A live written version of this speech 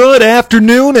Good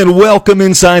afternoon and welcome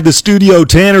inside the studio.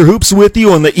 Tanner Hoops with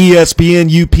you on the ESPN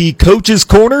UP Coaches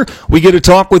Corner. We get to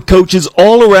talk with coaches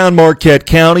all around Marquette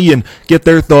County and get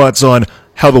their thoughts on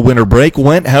how the winter break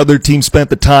went, how their team spent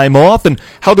the time off, and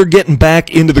how they're getting back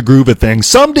into the groove of things.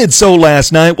 Some did so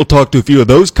last night. We'll talk to a few of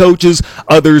those coaches.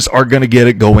 Others are going to get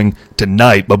it going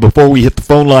tonight. But before we hit the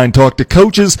phone line, talk to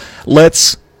coaches,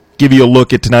 let's give you a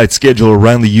look at tonight's schedule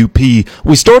around the UP.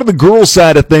 We start on the girls'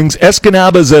 side of things.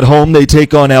 Escanaba's at home. They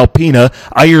take on Alpena.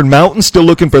 Iron Mountain still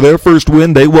looking for their first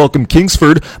win. They welcome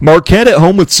Kingsford. Marquette at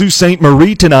home with Sault Ste.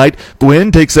 Marie tonight.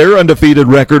 Gwynn takes their undefeated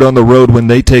record on the road when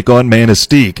they take on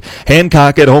Manistee.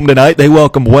 Hancock at home tonight. They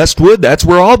welcome Westwood. That's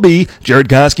where I'll be. Jared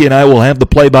Koski and I will have the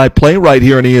play-by-play right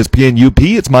here on ESPN UP.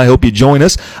 It's my hope you join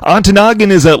us. Ontonagon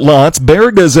is at Lotz.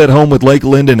 Berga's at home with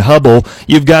Lakeland and Hubble.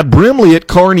 You've got Brimley at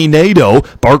Kearney-Nadeau.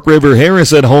 Park River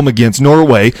Harris at home against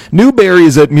Norway. Newberry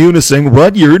is at Munising.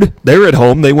 Rudyard, they're at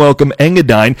home. They welcome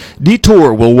Engadine.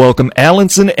 Detour will welcome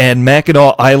Allenson, and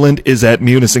Mackinac Island is at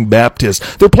Munising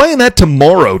Baptist. They're playing that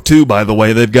tomorrow, too, by the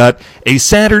way. They've got a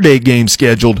Saturday game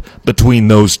scheduled between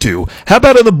those two. How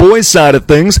about on the boys' side of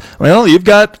things? Well, you've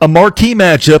got a marquee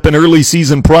matchup, an early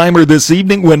season primer this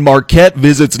evening when Marquette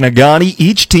visits Nagani.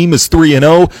 Each team is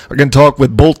 3-0. We're going to talk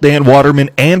with both Dan Waterman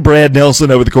and Brad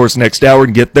Nelson over the course of next hour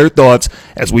and get their thoughts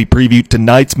as we preview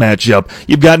tonight's matchup.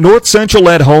 You've got North Central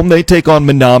at home. They take on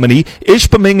Menominee.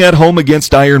 Ishpeming at home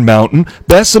against Iron Mountain.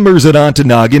 Bessemer's at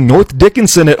Ontonagon. North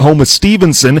Dickinson at home with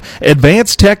Stevenson.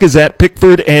 Advanced Tech is at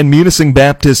Pickford, and Munising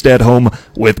Baptist at home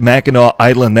with Mackinac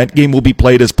Island. That game will be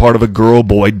played as part of a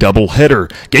girl-boy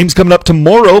doubleheader. Games coming up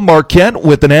tomorrow. Marquette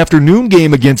with an afternoon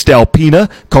game against Alpena.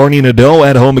 Kearney-Nadeau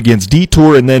at home against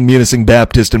Detour, and then Munising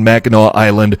Baptist and Mackinac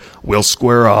Island will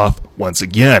square off once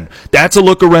again. That's a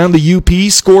look around the UP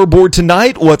scoreboard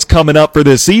tonight. What's coming up for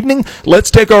this evening? Let's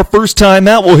take our first time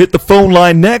out. We'll hit the phone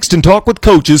line next and talk with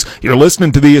coaches. You're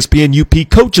listening to the ESPN UP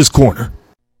Coaches Corner.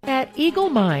 At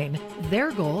Eagle Mine,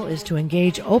 their goal is to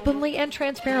engage openly and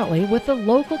transparently with the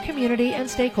local community and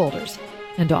stakeholders,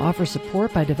 and to offer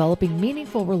support by developing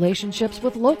meaningful relationships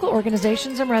with local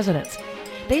organizations and residents.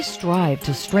 They strive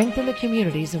to strengthen the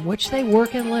communities in which they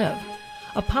work and live.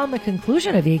 Upon the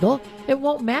conclusion of Eagle, it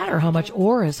won't matter how much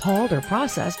ore is hauled or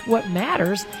processed. What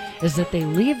matters is that they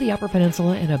leave the Upper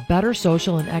Peninsula in a better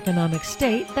social and economic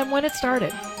state than when it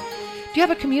started. Do you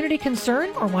have a community concern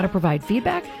or want to provide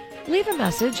feedback? Leave a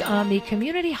message on the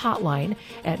community hotline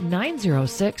at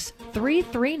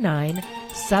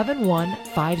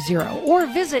 906-339-7150 or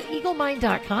visit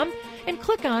eaglemine.com and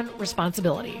click on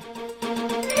Responsibility.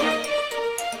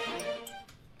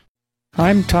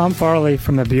 I'm Tom Farley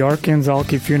from the Bjork and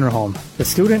Zalke Funeral Home. The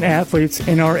student athletes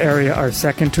in our area are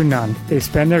second to none. They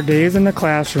spend their days in the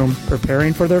classroom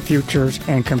preparing for their futures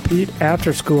and compete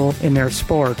after school in their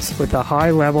sports with a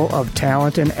high level of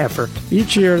talent and effort.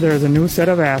 Each year there's a new set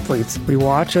of athletes. We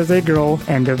watch as they grow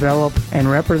and develop and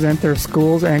represent their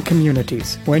schools and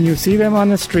communities. When you see them on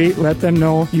the street, let them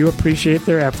know you appreciate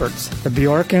their efforts. The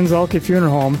Bjork and Zalke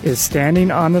Funeral Home is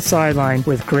standing on the sideline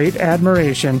with great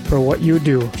admiration for what you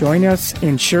do. Join us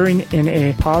in cheering in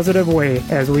a positive way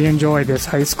as we enjoy this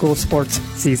high school sports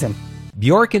season.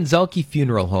 Bjork and Zalke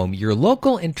Funeral Home, your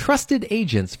local and trusted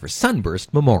agents for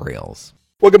Sunburst Memorials.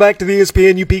 Welcome back to the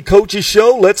ESPN UP Coaches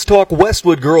Show. Let's talk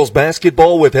Westwood girls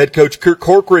basketball with head coach Kirk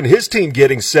Corcoran. His team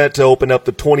getting set to open up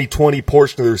the 2020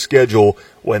 portion of their schedule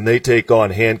when they take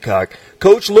on Hancock.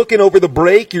 Coach, looking over the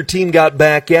break, your team got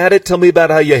back at it. Tell me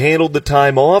about how you handled the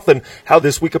time off and how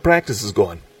this week of practice is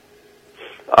going.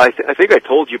 I think I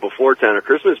told you before, Tanner.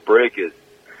 Christmas break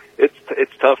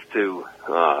it's tough to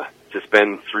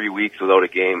spend 3 weeks without a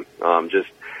game. And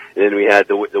then we had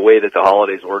the way that the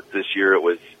holidays worked this year. It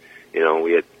was,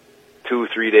 we had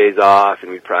 2-3 days off,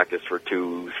 and we'd practice for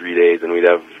 2-3 days, and we'd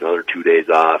have another 2 days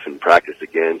off and practice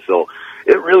again. So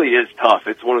it really is tough.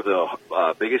 It's one of the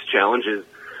biggest challenges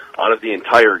out of the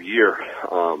entire year.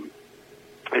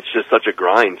 It's just such a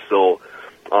grind. So.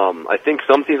 I think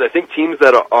teams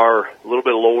that are a little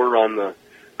bit lower on the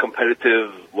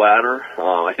competitive ladder,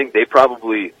 I think they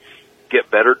probably get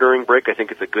better during break. I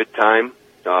think it's a good time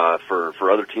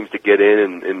for other teams to get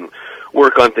in and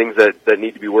work on things that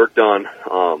need to be worked on.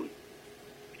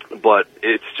 But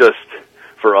it's just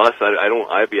for us.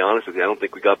 I'll be honest with you. I don't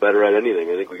think we got better at anything.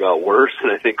 I think we got worse, and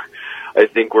I think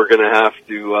we're going to have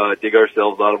to dig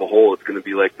ourselves out of a hole. It's going to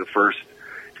be like the first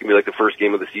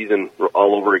game of the season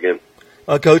all over again.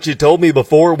 Coach, you told me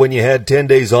before when you had 10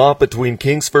 days off between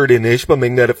Kingsford and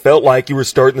Ishpeming that it felt like you were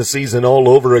starting the season all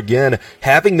over again.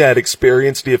 Having that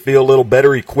experience, do you feel a little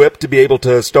better equipped to be able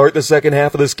to start the second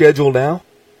half of the schedule now?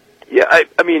 Yeah, I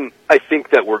mean, I think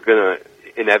that we're going to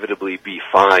inevitably be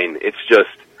fine. It's just,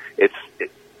 it's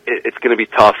it's going to be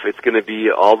tough. It's going to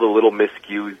be all the little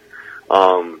miscues,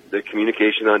 the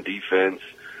communication on defense,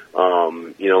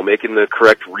 making the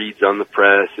correct reads on the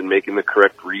press and making the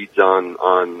correct reads in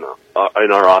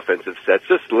our offensive sets.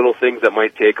 Just little things that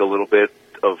might take a little bit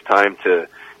of time to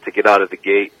get out of the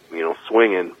gate,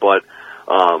 swinging. But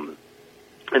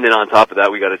and then on top of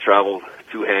that, we got to travel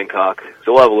to Hancock,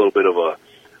 so we'll have a little bit of a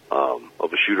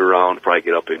shoot around, probably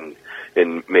get up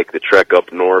and make the trek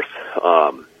up north.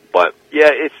 But yeah,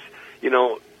 it's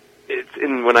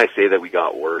and when I say that we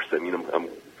got worse, I mean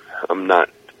I'm not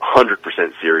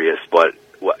 100% serious, but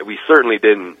we certainly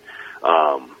didn't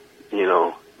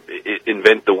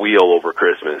invent the wheel over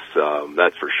Christmas.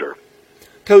 That's for sure.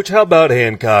 Coach, how about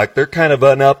Hancock? They're kind of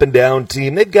an up and down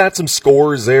team. They've got some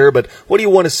scores there, but what do you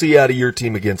want to see out of your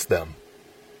team against them?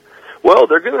 Well,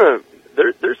 they're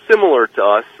similar to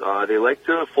us. They like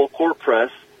to full court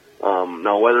press.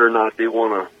 Now, whether or not they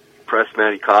want to press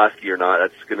Maddie Koski or not,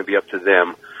 that's going to be up to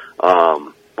them.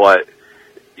 But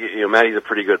Maddie's a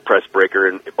pretty good press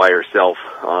breaker by herself.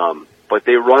 But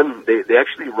they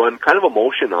actually run kind of a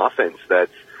motion offense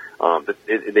that's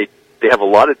they have a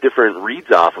lot of different reads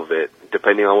off of it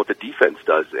depending on what the defense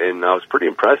does. And I was pretty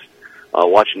impressed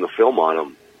watching the film on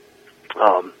them.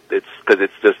 It's because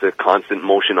it's just a constant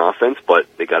motion offense, but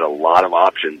they got a lot of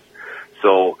options.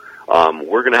 So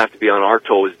we're going to have to be on our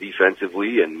toes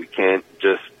defensively, and we can't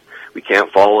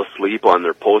fall asleep on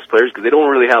their post players because they don't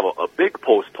really have a big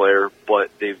post player,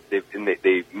 but they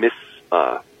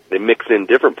mix in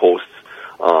different posts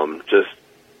just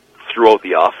throughout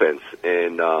the offense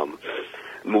and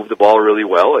move the ball really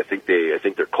well. I think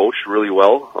they're coached really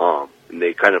well, and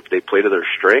they play to their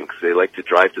strengths. They like to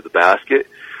drive to the basket.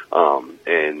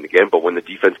 And again, but when the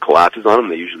defense collapses on them,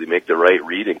 they usually make the right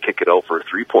read and kick it out for a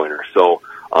 3-pointer. So,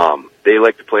 they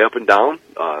like to play up and down.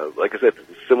 Like I said,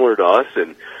 similar to us.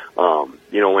 And,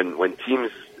 when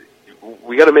teams,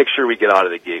 we got to make sure we get out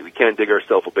of the gate. We can't dig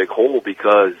ourselves a big hole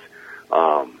because,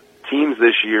 teams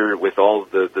this year with all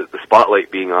the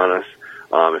spotlight being on us,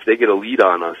 if they get a lead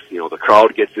on us, the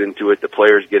crowd gets into it, the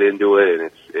players get into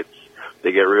it, and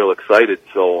they get real excited.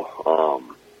 So,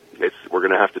 we're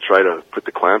going to have to try to put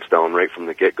the clamps down right from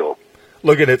the get-go.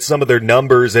 Looking at some of their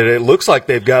numbers, and it looks like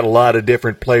they've got a lot of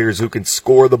different players who can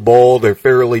score the ball. They're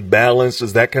fairly balanced.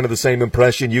 Is that kind of the same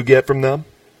impression you get from them?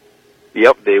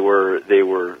 Yep, they were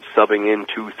subbing in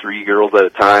 2-3 girls at a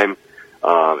time,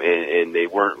 and they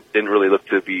didn't really look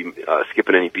to be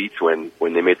skipping any beats when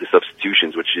they made the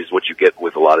substitutions, which is what you get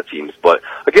with a lot of teams. But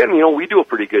again, we do a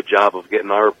pretty good job of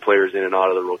getting our players in and out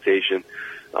of the rotation.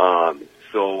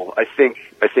 So I think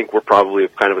we're probably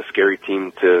kind of a scary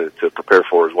team to prepare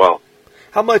for as well.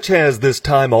 How much has this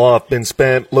time off been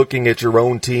spent looking at your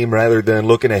own team rather than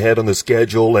looking ahead on the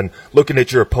schedule and looking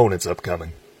at your opponents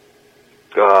upcoming?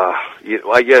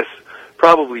 I guess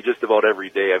probably just about every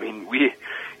day. I mean, we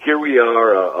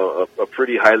are a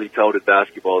pretty highly touted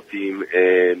basketball team,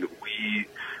 and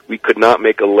we could not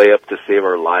make a layup to save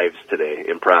our lives today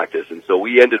in practice. And so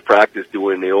we ended practice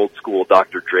doing the old school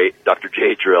Dr.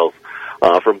 J drills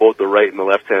from both the right and the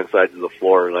left-hand sides of the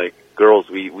floor. Like, girls,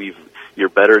 you're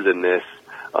better than this.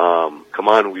 Come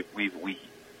on, we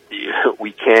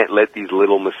can't let these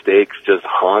little mistakes just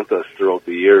haunt us throughout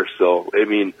the year. So, I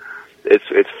mean,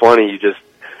 it's funny.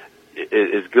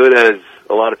 As good as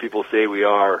a lot of people say we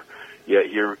are, yeah,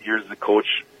 here's the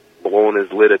coach blowing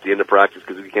his lid at the end of practice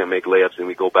because we can't make layups, and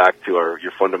we go back to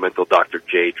your fundamental Dr.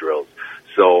 J drills.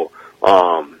 So,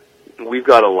 we've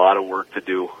got a lot of work to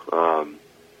do.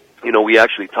 We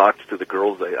actually talked to the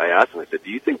girls. I asked them, I said,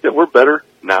 do you think that we're better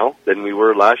now than we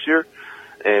were last year?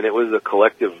 And it was a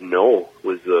collective no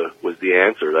was the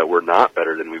answer, that we're not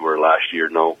better than we were last year.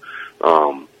 No.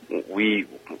 We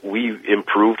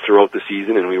improved throughout the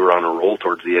season, and we were on a roll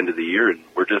towards the end of the year, and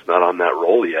we're just not on that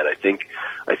roll yet. I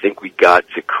think we got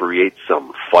to create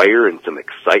some fire and some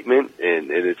excitement, and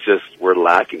it's just we're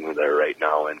lacking there right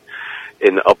now. And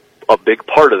a big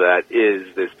part of that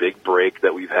is this big break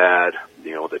that we've had.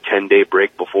 The 10-day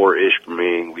break before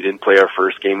Ishpeming. We didn't play our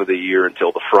first game of the year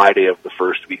until the Friday of the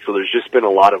first week. So there's just been a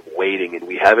lot of waiting, and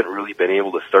we haven't really been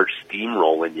able to start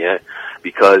steamrolling yet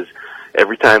because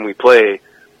every time we play,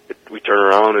 we turn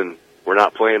around and we're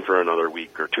not playing for another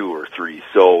week or 2 or 3.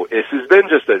 So this has been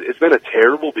it's been a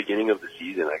terrible beginning of the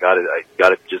season. I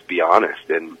gotta just be honest.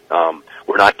 And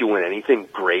we're not doing anything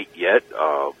great yet,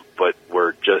 but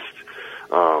we're just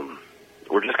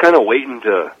kind of waiting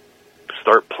to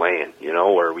start playing,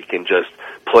 where we can just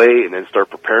play and then start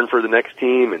preparing for the next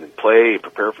team, and then play and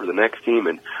prepare for the next team.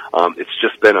 And it's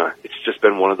just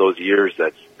been one of those years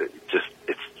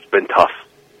it's been tough.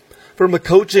 From a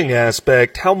coaching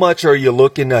aspect, how much are you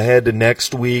looking ahead to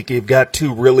next week? You've got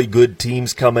two really good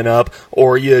teams coming up,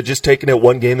 or are you just taking it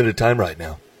one game at a time right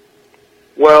now?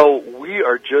 Well, we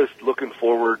are just looking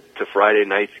forward to Friday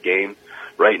night's game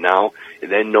right now,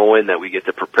 and then knowing that we get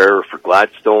to prepare for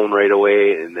Gladstone right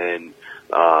away, and then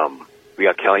we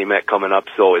got Calumet coming up,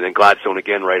 and then Gladstone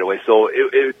again right away. So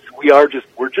we're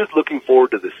just looking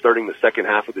forward to starting the second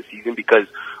half of the season, because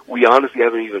we honestly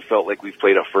haven't even felt like we've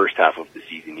played a first half of the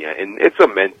season yet, and it's a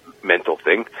mental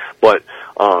thing. But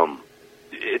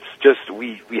it's just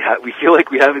we feel like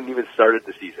we haven't even started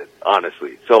the season,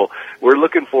 honestly. So we're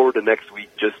looking forward to next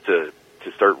week just to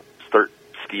start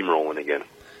steamrolling again.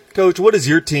 Coach, what does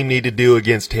your team need to do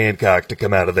against Hancock to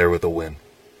come out of there with a win?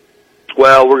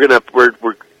 Well, we're gonna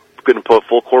put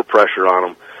full court pressure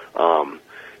on them,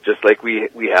 just like we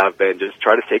have been. Just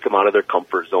try to take them out of their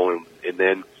comfort zone, and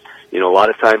then, a lot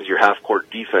of times your half court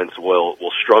defense will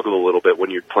struggle a little bit when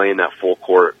you're playing that full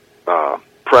court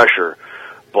pressure.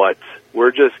 But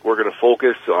we're going to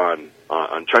focus on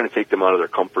trying to take them out of their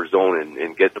comfort zone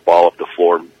and get the ball up the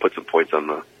floor and put some points on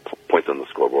the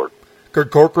scoreboard. Kurt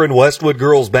Corcoran, Westwood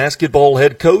girls basketball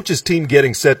head coach, his team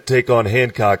getting set to take on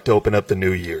Hancock to open up the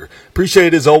new year. Appreciate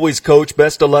it as always, Coach.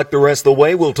 Best of luck the rest of the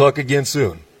way. We'll talk again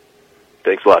soon.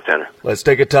 Thanks a lot, Tanner. Let's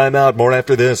take a timeout. More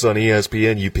after this on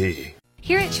ESPN UP.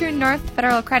 Here at True North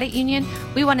Federal Credit Union,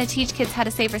 we want to teach kids how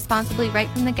to save responsibly right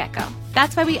from the get-go.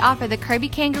 That's why we offer the Kirby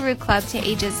Kangaroo Club to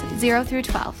ages 0 through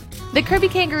 12. The Kirby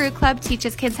Kangaroo Club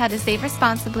teaches kids how to save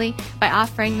responsibly by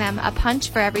offering them a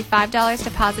punch for every $5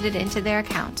 deposited into their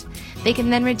account. They can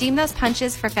then redeem those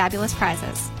punches for fabulous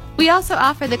prizes. We also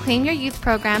offer the Claim Your Youth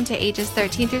program to ages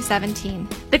 13 through 17.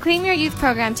 The Claim Your Youth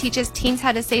program teaches teens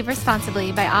how to save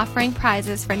responsibly by offering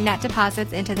prizes for net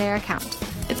deposits into their account.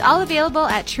 It's all available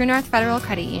at True North Federal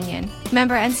Credit Union.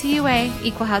 Member NCUA,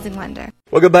 Equal Housing Lender.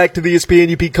 Welcome back to the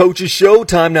ESPN UP Coaches Show.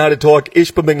 Time now to talk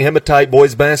Ishpeming Hematite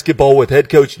boys basketball with head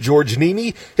coach George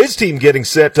Nemi. His team getting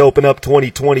set to open up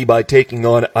 2020 by taking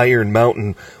on Iron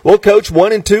Mountain. Well, Coach,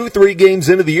 1-2, 3 games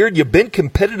into the year. You've been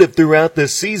competitive throughout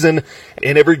this season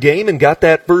in every game and got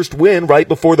that first win right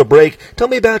before the break. Tell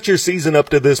me about your season up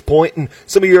to this point and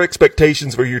some of your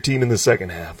expectations for your team in the second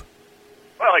half.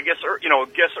 Well, I guess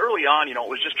early on, it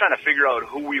was just trying to figure out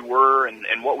who we were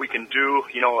and what we can do.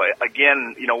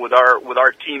 Again, with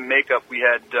our team makeup, we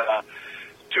have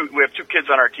two kids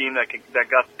on our team that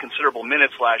got considerable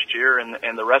minutes last year,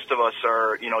 and the rest of us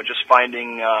are just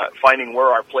finding where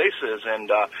our place is. And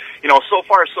so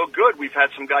far so good. We've had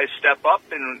some guys step up,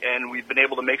 and we've been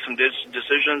able to make some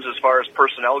decisions as far as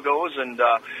personnel goes. And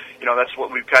that's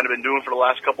what we've kind of been doing for the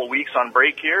last couple of weeks on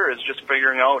break here, is just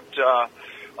figuring out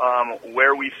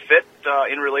where we fit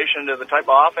in relation to the type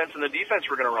of offense and the defense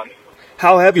we're going to run.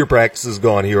 How have your practices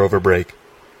gone here over break?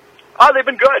 They've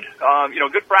been good.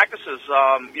 Good practices.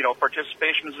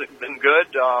 Participation's been good.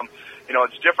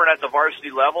 It's different at the varsity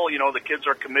level. The kids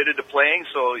are committed to playing,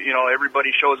 so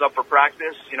everybody shows up for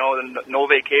practice. No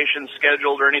vacation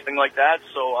scheduled or anything like that.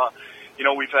 So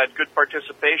we've had good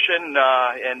participation,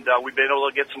 and we've been able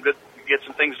to get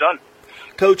some things done.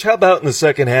 Coach, how about in the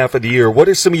second half of the year? What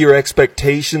are some of your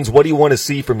expectations? What do you want to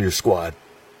see from your squad?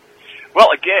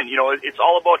 Well, again, it's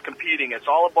all about competing. It's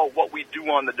all about what we do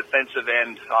on the defensive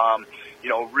end.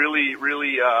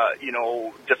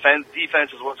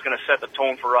 Defense is what's going to set the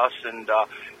tone for us, and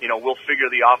we'll figure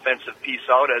the offensive piece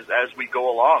out as we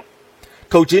go along.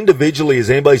 Coach, individually, has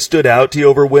anybody stood out to you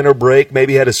over winter break?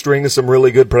 Maybe had a string of some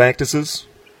really good practices?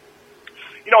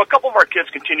 A couple of our kids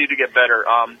continue to get better.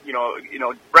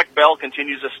 Breck Bell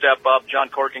continues to step up. John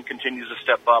Corkin continues to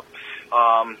step up.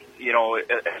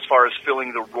 As far as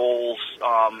filling the roles,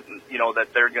 that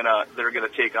they're gonna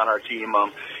take on our team.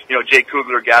 Jay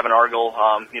Kugler, Gavin Argel,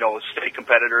 state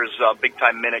competitors, big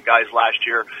time minute guys last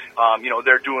year.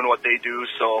 They're doing what they do.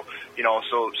 So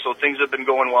things have been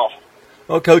going well.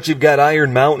 Well, Coach, you've got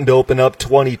Iron Mountain to open up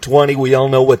 2020. We all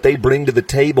know what they bring to the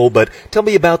table, but tell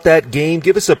me about that game.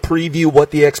 Give us a preview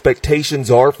what the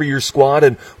expectations are for your squad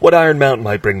and what Iron Mountain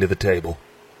might bring to the table.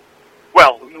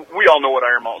 Well, we all know what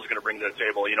Iron Mountain's going to bring to the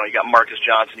table. You got Marcus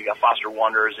Johnson, you got Foster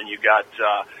Wonders, and you got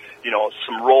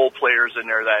some role players in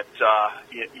there that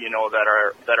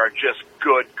that are just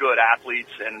good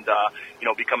athletes and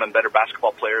becoming better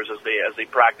basketball players as they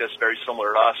practice. Very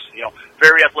similar to us.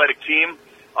 Very athletic team.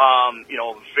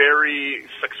 Very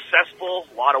successful.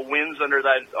 A lot of wins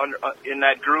in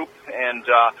that group, and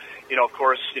of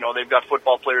course, they've got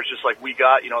football players just like we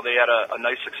got. They had a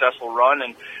nice successful run,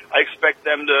 and I expect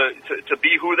them to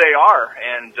be who they are.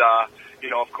 And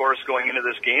of course, going into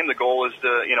this game, the goal is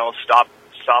to stop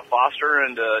Foster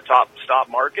and stop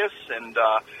Marcus, and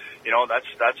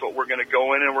that's what we're going to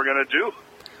go in and we're going to do.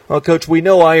 Well, Coach, we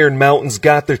know Iron Mountain's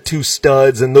got their two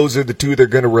studs, and those are the two they're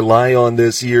going to rely on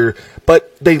this year.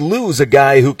 But they lose a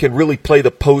guy who can really play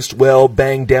the post well,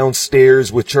 bang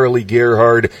downstairs with Charlie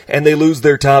Gerhard, and they lose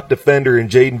their top defender in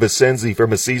Jaden Vicenzi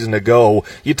from a season ago.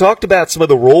 You talked about some of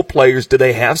the role players. Do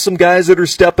they have some guys that are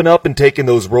stepping up and taking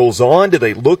those roles on? Do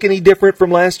they look any different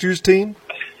from last year's team?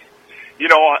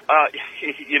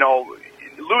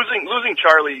 Losing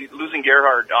Charlie, losing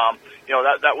Gerhard,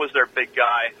 that was their big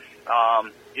guy.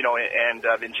 And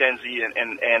Vincenzi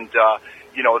and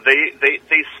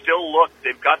they still look,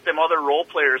 they've got them other role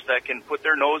players that can put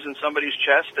their nose in somebody's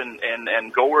chest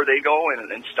and go where they go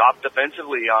and stop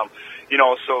defensively.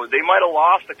 So they might have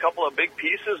lost a couple of big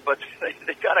pieces, but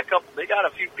they got a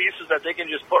few pieces that they can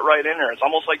just put right in there. It's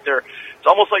almost like they're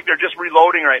just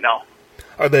reloading right now.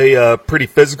 Are they a pretty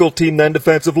physical team then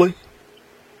defensively?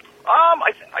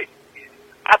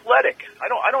 Athletic. I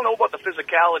don't know about the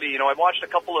physicality. I watched a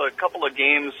couple of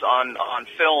games on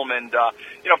film, and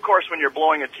of course, when you're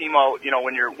blowing a team out,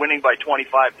 when you're winning by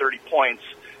 25, 30 points,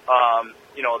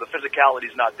 the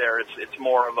physicality's not there. It's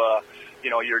more of a,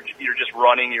 you're just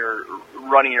running your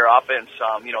offense.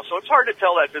 So it's hard to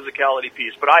tell that physicality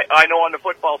piece. But I know on the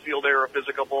football field they were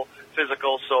physical.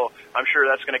 So I'm sure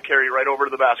that's going to carry right over to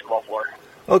the basketball floor.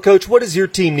 Well, Coach, what does your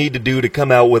team need to do to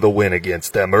come out with a win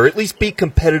against them, or at least be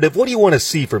competitive? What do you want to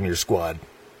see from your squad?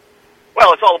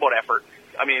 Well, it's all about effort.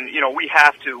 I mean, we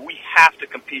have to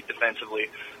compete defensively.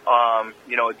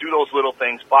 Do those little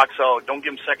things, box out, don't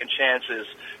give them second chances.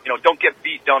 Don't get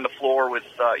beat down the floor with,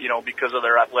 because of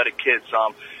their athletic kids.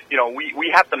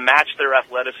 We have to match their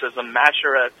athleticism, match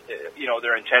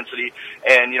their intensity,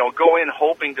 and go in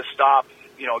hoping to stop.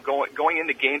 Going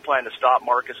into game plan to stop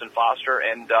Marcus and Foster,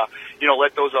 and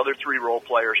let those other three role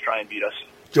players try and beat us.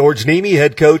 George Nemi,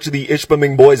 head coach of the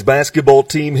Ishpeming boys basketball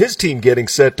team, his team getting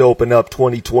set to open up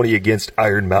 2020 against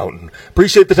Iron Mountain.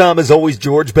 Appreciate the time as always,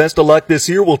 George. Best of luck this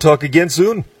year. We'll talk again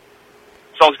soon.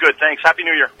 Sounds good. Thanks. Happy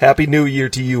New Year. Happy New Year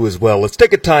to you as well. Let's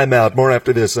take a timeout. More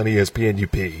after this on ESPN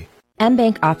UP.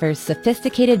 MBank offers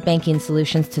sophisticated banking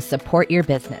solutions to support your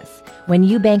business. When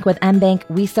you bank with MBank,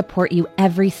 we support you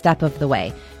every step of the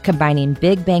way, combining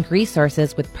big bank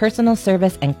resources with personal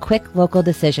service and quick local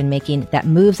decision-making that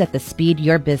moves at the speed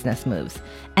your business moves.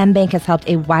 MBank has helped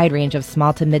a wide range of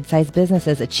small to mid-sized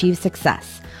businesses achieve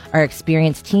success. Our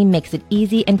experienced team makes it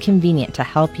easy and convenient to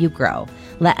help you grow.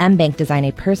 Let MBank design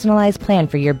a personalized plan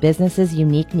for your business's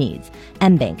unique needs.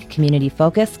 MBank,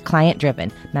 community-focused,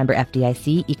 client-driven. Member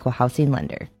FDIC, Equal Housing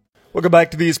Lender. Welcome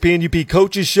back to the ESPN UP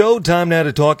Coaches Show. Time now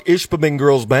to talk Ishpeming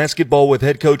girls basketball with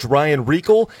head coach Ryan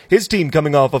Reekle. His team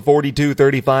coming off a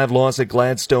 42-35 loss at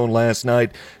Gladstone last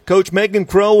night. Coach, Megan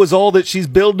Crow is all that she's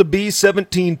billed to be,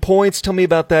 17 points. Tell me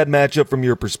about that matchup from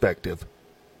your perspective.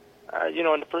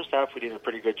 In the first half, we did a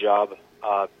pretty good job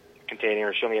containing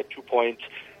her. She only had 2 points.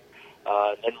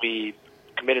 Then we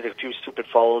committed a few stupid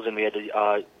fouls, and we had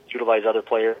to utilize other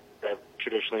players that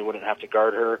traditionally wouldn't have to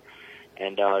guard her.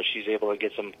 And she's able to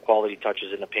get some quality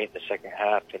touches in the paint in the second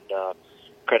half. And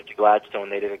credit to Gladstone,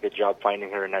 they did a good job finding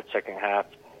her in that second half,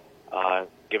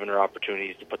 giving her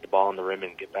opportunities to put the ball in the rim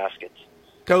and get baskets.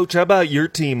 Coach, how about your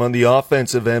team on the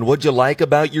offensive end? What'd you like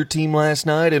about your team last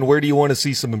night, and where do you want to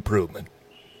see some improvement?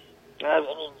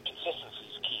 Consistency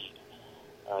is key.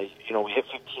 We hit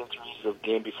 15 threes the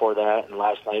game before that, and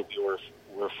last night we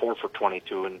were 4 for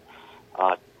 22. And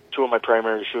two of my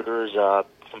primary shooters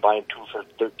combined 2 for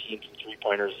 13 from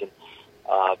three-pointers, and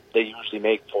they usually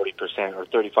make 40% or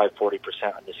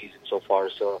 35-40% on the season so far.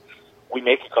 So we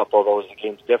make a couple of those. The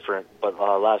game's different, but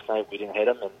last night we didn't hit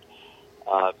them, and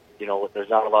there's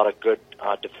not a lot of good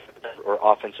defensive or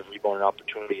offensive rebounding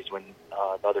opportunities when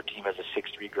the other team has a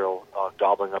 6'3" girl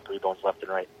gobbling up rebounds left and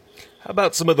right. How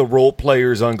about some of the role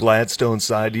players on Gladstone's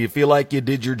side? Do you feel like you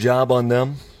did your job on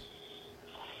them?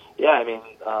 Yeah,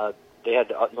 they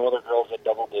had no other girls at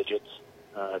double digits.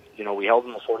 We held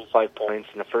them to 45 points.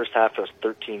 In the first half, it was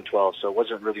 13-12, so it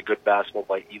wasn't really good basketball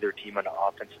by either team on the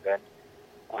offensive end.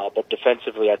 But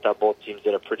defensively, I thought both teams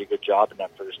did a pretty good job in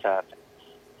that first half.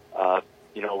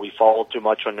 We fouled too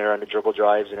much when they're on the dribble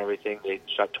drives and everything. They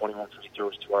shot 21 free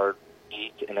throws to our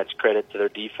 8, and that's credit to their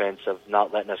defense of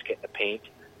not letting us get in the paint,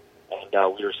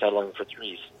 and we were settling for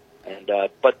threes.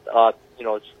 But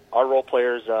it's our role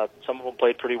players. Some of them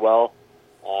played pretty well.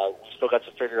 We still got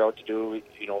some figure out to do.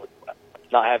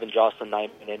 Not having Jocelyn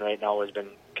Nyman in right now has been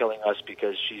killing us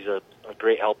because she's a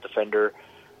great help defender.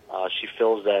 She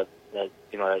fills that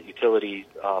utility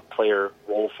player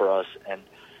role for us, and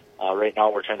right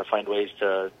now we're trying to find ways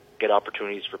to get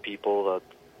opportunities for people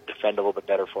to defend a little bit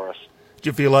better for us. Did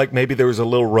you feel like maybe there was a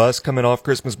little rust coming off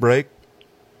Christmas break?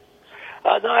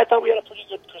 No, I thought we had a pretty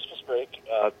good Christmas break.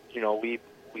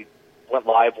 We went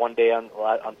live one day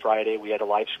on Friday. We had a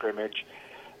live scrimmage.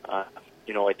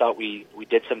 I thought we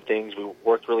did some things. We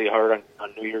worked really hard on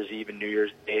New Year's Eve and New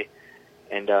Year's Day,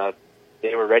 and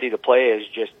they were ready to play. It's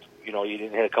just, you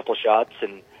didn't hit a couple shots,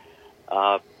 and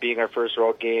being our first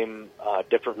road game,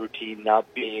 different routine,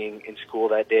 not being in school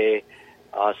that day,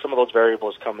 some of those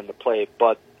variables come into play,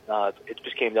 but it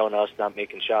just came down to us not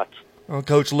making shots. Well,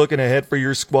 Coach, looking ahead for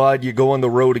your squad, you go on the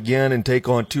road again and take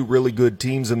on two really good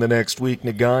teams in the next week,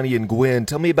 Negaunee and Gwinn.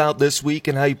 Tell me about this week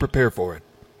and how you prepare for it.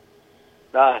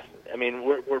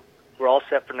 We're all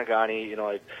set for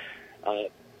Negaunee. I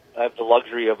have the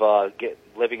luxury of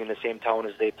living in the same town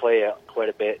as they play quite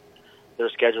a bit. Their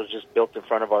schedule's just built in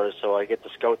front of ours, so I get to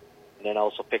scout and then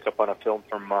also pick up on a film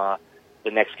from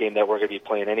the next game that we're going to be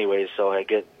playing anyways. So I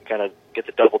get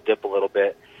to double dip a little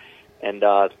bit. And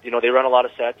they run a lot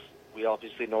of sets. We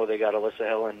obviously know they got Alyssa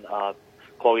Hill and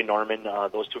Chloe Norman.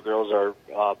 Those two girls are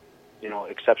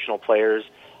exceptional players.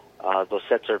 Those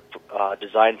sets are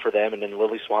designed for them. And then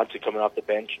Lily Swanson coming off the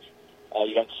bench,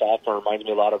 young sophomore, reminds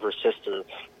me a lot of her sister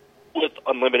with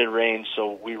unlimited range.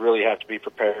 So we really have to be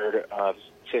prepared.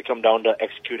 It's going to come down to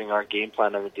executing our game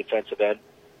plan on the defensive end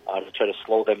to try to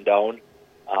slow them down.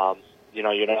 You're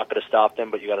not going to stop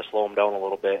them, but you got to slow them down a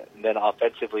little bit. And then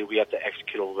offensively, we have to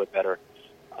execute a little bit better.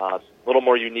 A little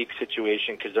more unique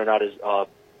situation because they're not as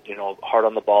hard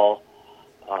on the ball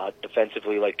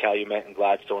defensively like Calumet and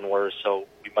Gladstone were. So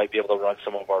we might be able to run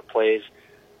some of our plays,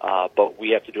 but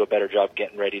we have to do a better job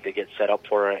getting ready to get set up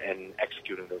for it and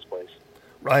executing those plays.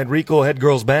 Ryan Rico, head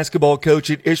girls basketball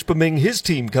coach at Ishpeming, his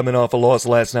team coming off a loss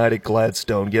last night at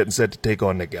Gladstone, getting set to take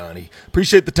on Negaunee.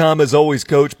 Appreciate the time as always,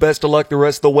 Coach. Best of luck the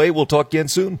rest of the way. We'll talk again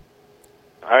soon.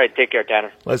 All right, take care,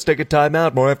 Tanner. Let's take a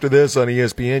timeout. More after this on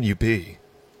ESPN UP.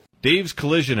 Dave's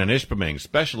Collision in Ishpeming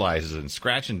specializes in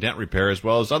scratch and dent repair as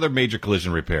well as other major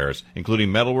collision repairs,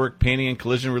 including metalwork, painting, and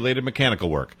collision-related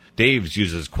mechanical work. Dave's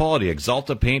uses quality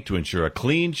Axalta paint to ensure a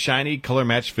clean, shiny,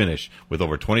 color-matched finish. With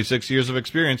over 26 years of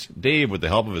experience, Dave, with the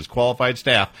help of his qualified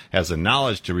staff, has the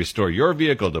knowledge to restore your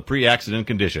vehicle to pre-accident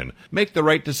condition. Make the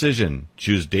right decision.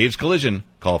 Choose Dave's Collision.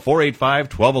 Call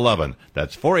 485-1211.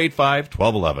 That's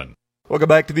 485-1211. Welcome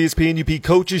back to the ESPN UP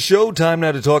Coaches Show. Time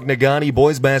now to talk Negaunee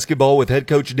boys basketball with head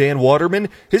coach Dan Waterman.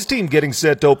 His team getting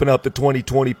set to open up the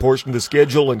 2020 portion of the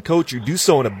schedule. And, Coach, you do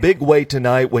so in a big way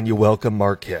tonight when you welcome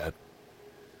Marquette.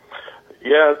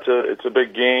 Yeah, it's a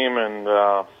big game, and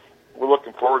we're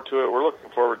looking forward to it. We're looking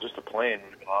forward just to playing.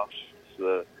 It's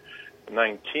the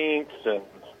 19th, and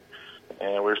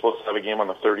we were supposed to have a game on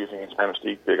the 30th against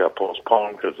Manistee. They got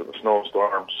postponed because of the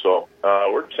snowstorm. So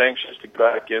we're just anxious to get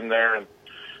back in there, and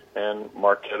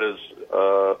Marquette is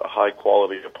a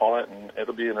high-quality opponent, and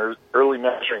it'll be an early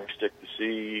measuring stick to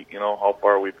see, how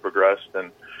far we've progressed.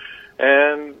 And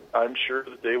I'm sure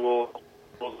that they will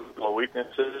know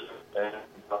weaknesses, and,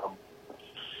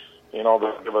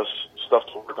 they'll give us stuff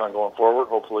to work on going forward.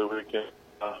 Hopefully we can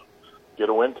get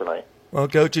a win tonight. Well,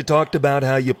 Coach, you talked about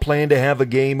how you planned to have a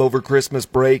game over Christmas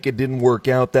break. It didn't work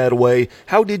out that way.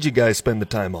 How did you guys spend the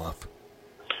time off?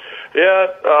 Yeah,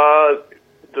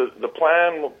 the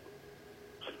plan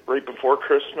right before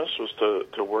Christmas was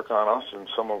to work on us and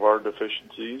some of our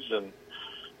deficiencies and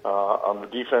on the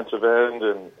defensive end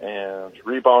and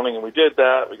rebounding, and we did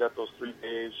that. We got those 3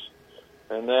 days.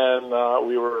 And then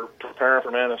we were preparing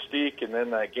for Manistee, and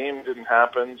then that game didn't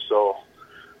happen. So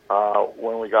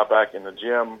when we got back in the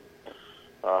gym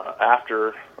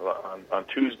after on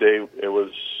Tuesday, it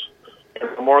was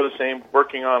more of the same,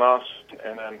 working on us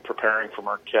and then preparing for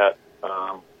Marquette.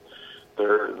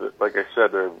 They're, like I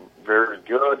said, they're very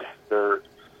good. They're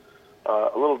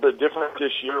a little bit different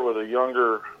this year with a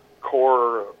younger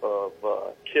core of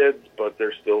kids, but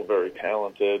they're still very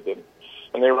talented, and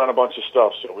they run a bunch of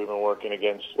stuff, so we've been working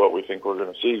against what we think we're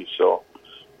going to see. So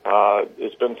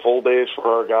it's been full days for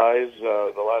our guys.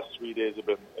 The last 3 days have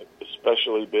been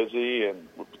especially busy, and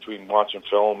between watching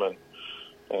film and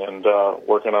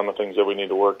working on the things that we need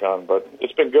to work on. But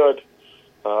it's been good.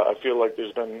 I feel like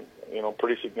there's been,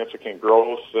 pretty significant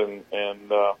growth, and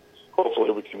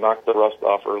hopefully we can knock the rust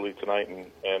off early tonight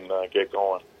and get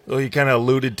going. Well, you kind of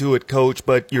alluded to it, Coach,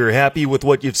 but you're happy with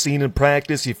what you've seen in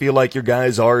practice? You feel like your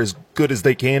guys are as good as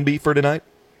they can be for tonight?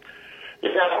 Yeah,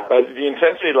 the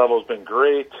intensity level has been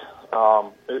great.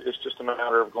 It's just a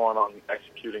matter of going on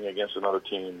executing against another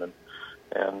team,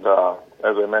 and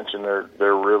as I mentioned,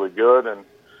 they're really good, and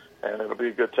it'll be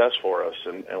a good test for us,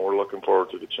 and we're looking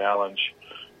forward to the challenge.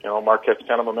 Marquette's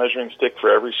kind of a measuring stick for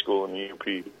every school in the UP.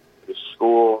 This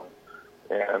school,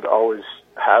 and always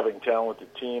having talented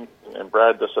team, and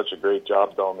Brad does such a great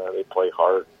job down there. They play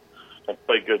hard and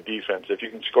play good defense. If you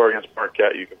can score against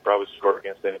Marquette, you can probably score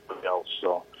against anybody else.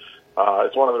 So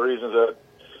it's one of the reasons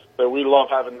that we love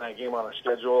having that game on our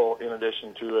schedule, in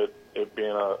addition to it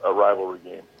being a rivalry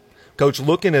game. Coach,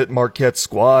 looking at Marquette's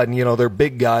squad, and, their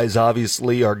big guys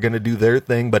obviously are going to do their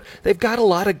thing, but they've got a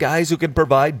lot of guys who can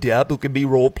provide depth, who can be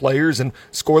role players and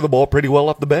score the ball pretty well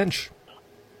off the bench.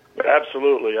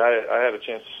 Absolutely. I had a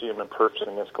chance to see them in person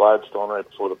against Gladstone right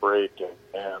before the break,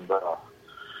 and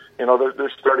their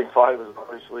starting five is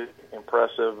obviously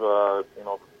impressive.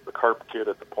 The Carp kid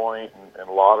at the point and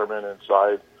Lauderman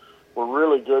inside were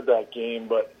really good that game,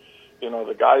 but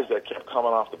the guys that kept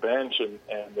coming off the bench and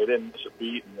they didn't miss a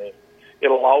beat, and it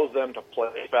allows them to play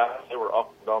fast. They were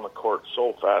up and down the court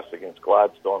so fast against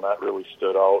Gladstone. That really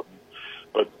stood out.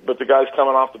 But the guys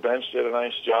coming off the bench did a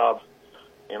nice job.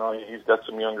 He's got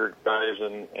some younger guys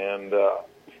and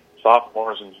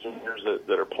sophomores and juniors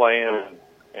that are playing,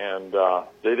 and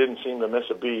they didn't seem to miss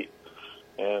a beat.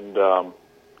 And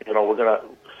we're gonna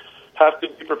have to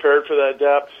be prepared for that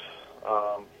depth.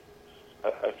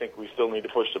 I think we still need to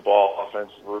push the ball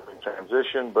offensively in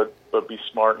transition, but be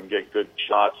smart and get good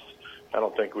shots. I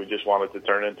don't think we just want it to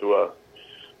turn into a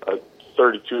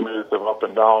 32 minutes of up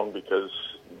and down, because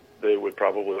they would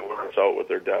probably wear us out with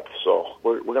their depth. So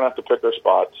we're going to have to pick our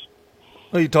spots.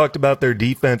 Well, you talked about their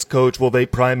defense, Coach. Will they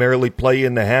primarily play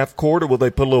in the half court, or will they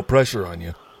put a little pressure on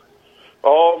you?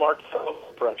 Oh,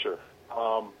 Marquette pressure.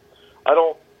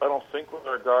 I don't think with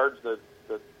our guards that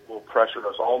will pressure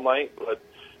us all night, but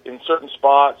in certain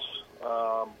spots,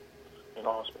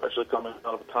 especially coming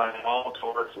out of a timeout,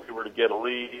 or if we were to get a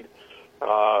lead,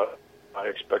 I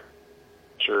expect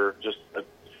just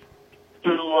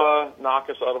to knock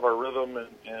us out of our rhythm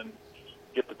and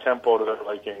get the tempo to their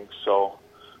liking. So,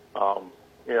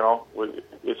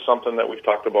 it's something that we've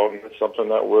talked about, and it's something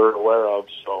that we're aware of.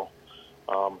 So,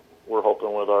 we're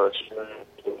hoping with our experience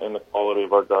and the quality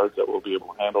of our guards that we'll be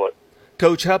able to handle it.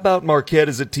 Coach, how about Marquette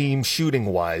as a team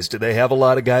shooting-wise? Do they have a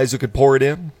lot of guys who could pour it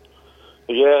in?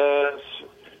 Yes.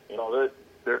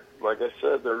 They're like I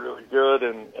said, they're really good,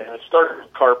 and it started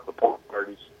with Carp, the point guard.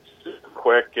 He's super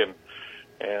quick, and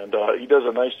he does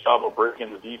a nice job of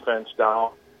breaking the defense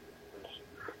down.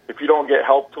 If you don't get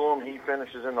help to him, he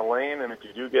finishes in the lane, and if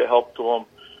you do get help to him,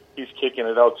 he's kicking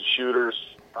it out to shooters.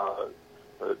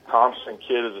 The Thompson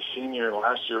kid is a senior, and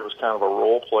last year was kind of a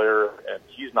role player, and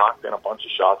he's knocked in a bunch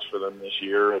of shots for them this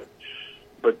year.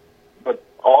 But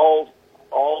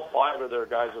all five of their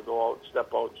guys will go out,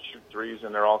 step out, shoot threes,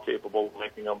 and they're all capable of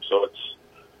making them. So it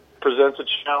presents a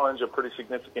challenge, a pretty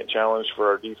significant challenge for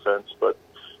our defense. But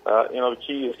the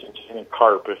key is containing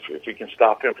Carp. If we can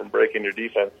stop him from breaking your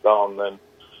defense down, then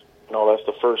that's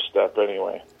the first step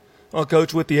anyway. Well,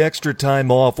 Coach, with the extra time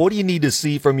off, what do you need to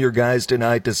see from your guys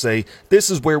tonight to say this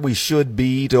is where we should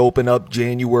be to open up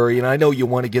January? And I know you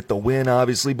want to get the win,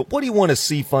 obviously, but what do you want to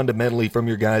see fundamentally from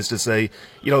your guys to say,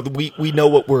 we know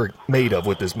what we're made of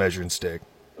with this measuring stick?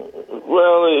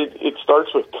 Well, it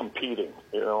starts with competing.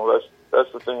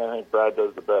 That's the thing I think Brad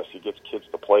does the best. He gets kids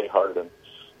to play hard, and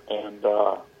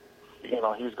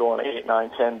he's going 8,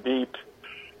 9, 10 deep.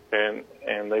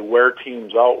 And they wear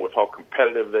teams out with how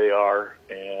competitive they are,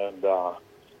 and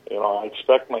I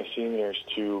expect my seniors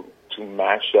to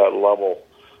match that level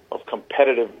of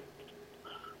competitive.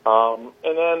 And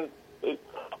then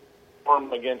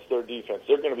perform against their defense.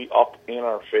 They're going to be up in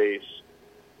our face,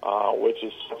 which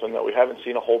is something that we haven't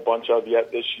seen a whole bunch of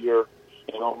yet this year.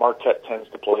 Marquette tends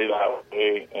to play that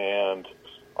way, and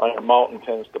Iron Mountain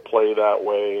tends to play that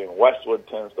way, and Westwood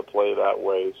tends to play that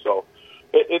way. So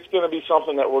it's going to be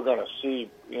something that we're going to see,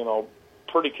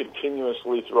 pretty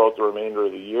continuously throughout the remainder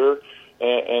of the year,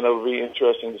 and it'll be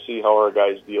interesting to see how our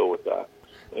guys deal with that.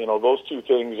 Those two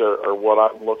things are what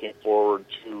I'm looking forward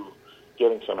to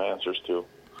getting some answers to.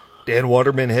 Dan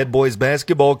Waterman, head boys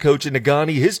basketball coach in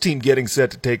Negaunee, his team getting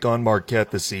set to take on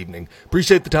Marquette this evening.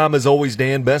 Appreciate the time as always,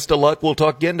 Dan. Best of luck. We'll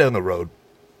talk again down the road.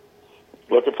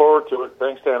 Looking forward to it.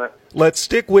 Thanks, Tanner. Let's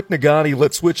stick with Negaunee.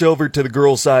 Let's switch over to the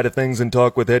girls' side of things and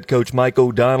talk with head coach Mike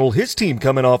O'Donnell. His team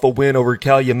coming off a win over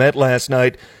Calumet last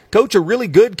night. Coach, a really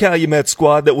good Calumet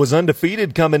squad that was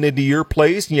undefeated coming into your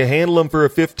place, and you handle them for a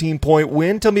 15-point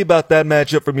win. Tell me about that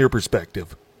matchup from your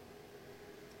perspective.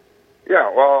 Yeah,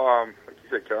 well, like you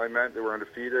said, Calumet, they were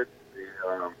undefeated.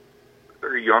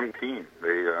 They're a young team.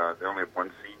 They only have one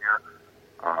senior.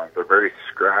 They're very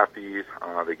scrappy.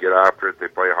 They get after it. They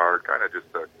play hard. Kind of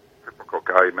just a typical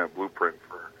Calumet blueprint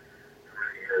for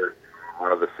years. A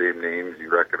lot of the same names you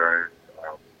recognize.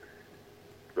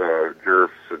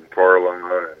 Jerfs and Torla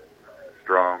and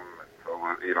Strum. And so,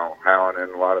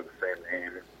 Hallinan, a lot of the same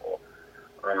names. So,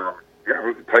 it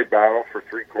was a tight battle for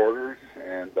 3 quarters,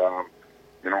 and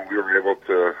we were able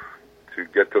to to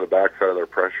get to the backside of their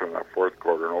pressure in that fourth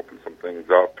quarter and open some things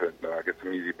up and get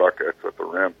some easy buckets at the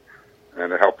rim,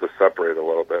 and it helped us separate a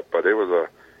little bit. But it was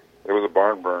a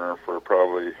barn burner for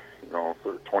probably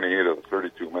 28 of the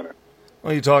 32 minutes.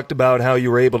 Well, you talked about how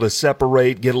you were able to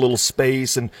separate, get a little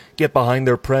space, and get behind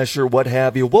their pressure, what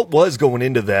have you. What was going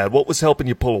into that? What was helping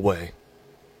you pull away?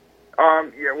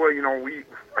 Yeah, well,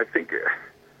 I think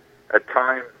at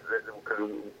times,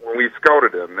 when we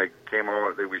scouted them, they came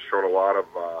out, we showed a lot of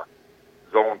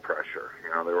zone pressure.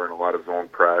 They were in a lot of zone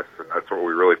press, and that's what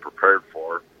we really prepared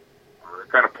for. They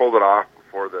kind of pulled it off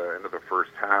before the end of the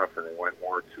first half, and they went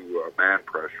more to man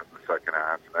pressure in the second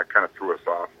half, and that kind of threw us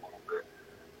off a little bit.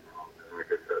 Like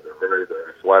I said, they're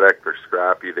athletic, they're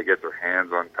scrappy, they get their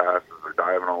hands on passes, they're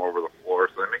diving all over the floor,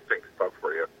 so they make things tough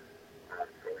for you.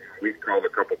 We called a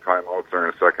couple timeouts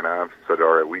during the second half and said,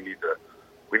 all right, we need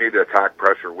to attack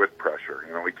pressure with pressure.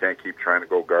 We can't keep trying to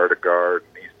go guard to guard,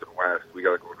 east and west. We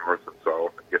got to go north and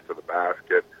south and get to the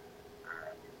basket.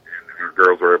 And our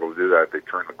girls were able to do that. They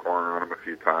turned the corner on them a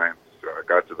few times,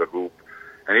 got to the hoop.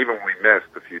 And even when we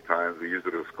missed a few times, we used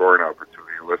it as a scoring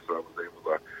opportunity. Alyssa was able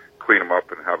to clean them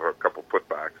up and have a couple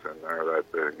putbacks in there.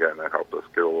 That helped us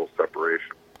get a little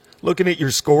separation. Looking at your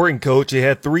scoring, Coach, you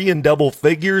had 3 in double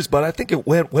figures, but I think it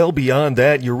went well beyond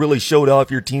that. You really showed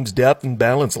off your team's depth and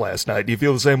balance last night. Do you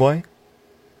feel the same way?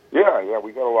 Yeah,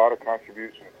 we got a lot of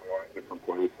contributions in a lot of different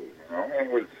places. And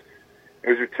it was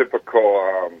your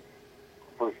typical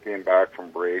first game back from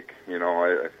break.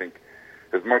 I think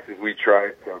as much as we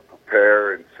tried to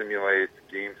prepare and simulate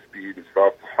game speed and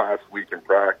stuff last week in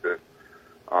practice,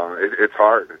 it's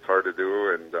hard. It's hard to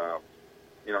do, and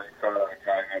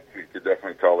you could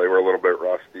definitely tell they were a little bit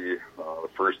rusty. The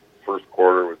first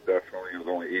quarter was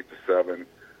only 8-7.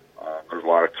 There's a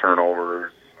lot of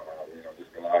turnovers. Just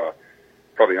a lot of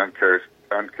probably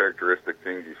uncharacteristic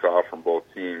things you saw from both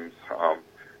teams.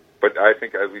 But I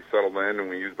think as we settled in and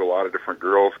we used a lot of different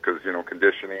girls, because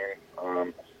conditioning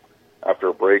after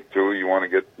a break too, you want to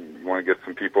get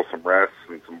some people some rest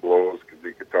and some blows, because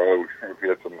you could tell we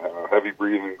had some heavy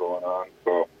breathing going on.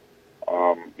 So.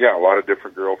 A lot of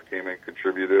different girls came in,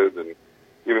 contributed, and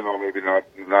even though maybe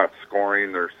not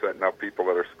scoring, they're setting up people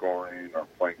that are scoring or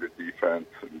playing good defense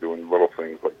and doing little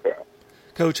things like that.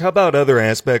 Coach, how about other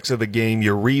aspects of the game,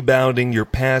 your rebounding, your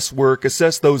pass work?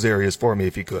 Assess those areas for me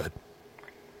if you could.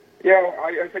 Yeah,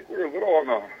 I think we were a little on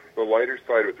the lighter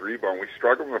side with rebound. We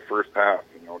struggled in the first half.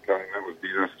 Calumet was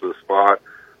beating us to the spot,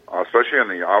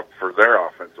 especially for their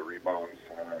offensive rebounds.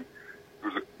 There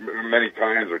was many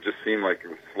times where it just seemed like it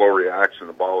was slow reaction.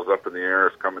 The ball was up in the air,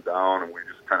 it's coming down, and we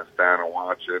just kind of stand and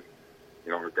watch it.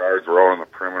 The guards were out on the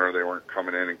perimeter. They weren't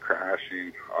coming in and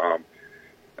crashing.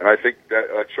 And I think that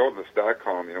showed in the stat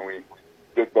column. We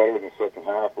did better in the second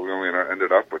half, but we only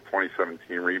ended up with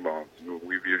 2017 rebounds.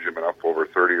 We've usually been up over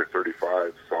 30 or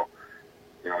 35. So,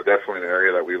 definitely an area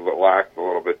that we lacked a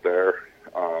little bit there.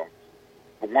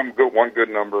 But one good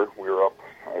number, we were up,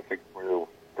 I think we were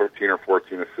 13 or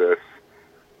 14 assists.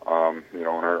 And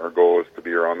our goal is to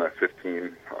be around that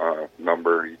 15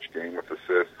 number each game with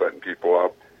assists, setting people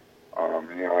up.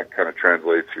 That kind of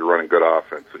translates to you're running good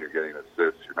offense and you're getting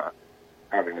assists. You're not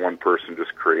having one person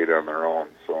just create on their own.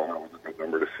 So that was a good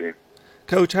number to see.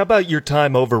 Coach, how about your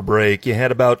time over break? You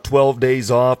had about 12 days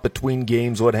off between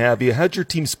games, what have you. How'd your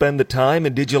team spend the time,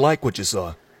 and did you like what you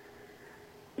saw?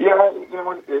 Yeah,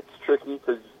 it's tricky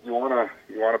because you want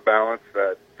to balance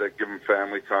that give them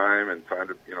family time and time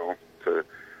to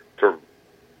to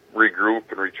regroup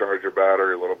and recharge your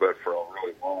battery a little bit for a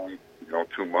really long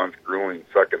 2-month grueling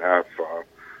second half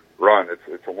run.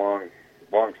 It's a long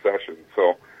session,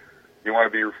 so you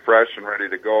want to be fresh and ready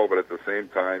to go, but at the same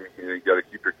time you got to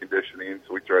keep your conditioning.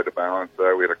 So we tried to balance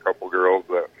that. We had a couple girls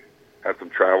that had some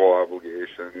travel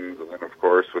obligations, and then of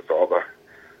course with all the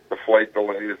flight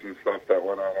delays and stuff that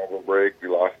went on over break, we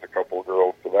lost a couple of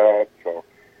girls to that. So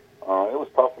it was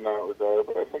tough in that regard,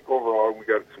 but I think overall we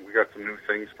got some new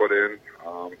things put in.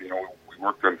 We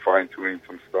worked on fine tuning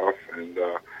some stuff, and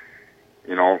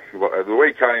the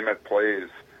way Calumet plays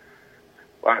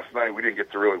last night, we didn't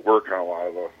get to really work on a lot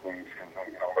of those things.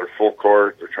 They're full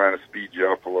court, they're trying to speed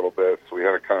you up a little bit, so we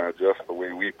had to kind of adjust the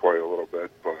way we play a little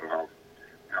bit. But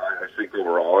I think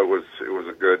overall it was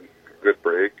a good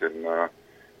break, and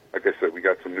like I said, we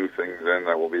got some new things in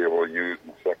that we'll be able to use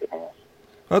in the second half.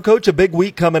 Well, Coach, a big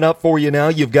week coming up for you now.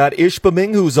 You've got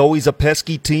Ishpeming, who's always a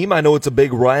pesky team. I know it's a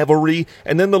big rivalry.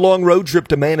 And then the long road trip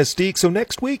to Manistee. So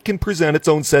next week can present its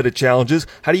own set of challenges.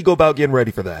 How do you go about getting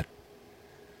ready for that?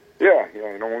 Yeah,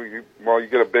 you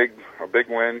get a big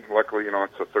win. Luckily,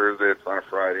 it's a Thursday. It's on a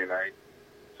Friday night.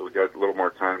 So we got a little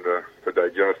more time to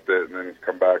digest it and then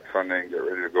come back Sunday and get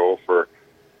ready to go for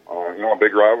a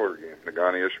big rivalry game.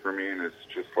 Nagani-Ishpeming is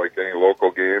just like any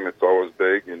local game. It's always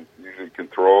big, and usually you can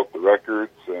throw out the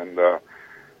records, and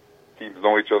teams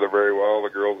know each other very well. The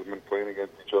girls have been playing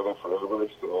against each other forever,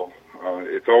 so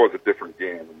it's always a different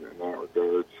game in that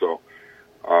regard. So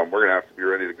we're going to have to be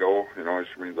ready to go.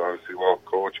 Ishpeming's obviously well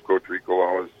coached. Coach Rico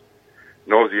always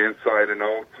knows the inside and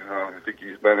out. I think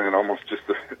he's been in almost just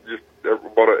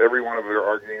about every one of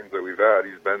our games that we've had.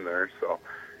 He's been there, so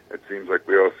it seems like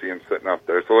we all see him sitting up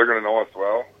there. So they're going to know us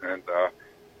well, and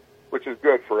which is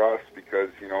good for us because,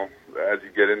 as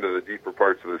you get into the deeper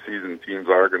parts of the season, teams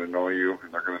are going to know you,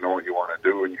 and they're going to know what you want to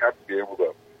do, and you have to be able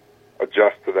to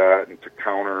adjust to that and to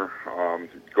counter,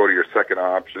 go to your second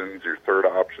options, your third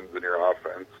options in your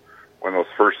offense when those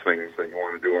first things that you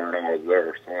want to do aren't always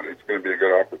there. So it's going to be a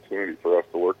good opportunity for us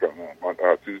to work on that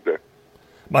on Tuesday.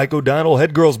 Mike O'Donnell,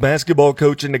 head girls basketball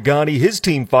coach in Nagani, his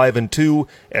team 5-2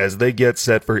 as they get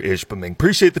set for Ishpeming.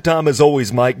 Appreciate the time as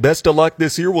always, Mike. Best of luck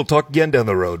this year. We'll talk again down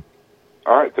the road.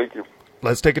 All right, thank you.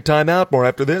 Let's take a time out. More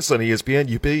after this on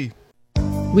ESPN UP.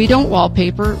 We don't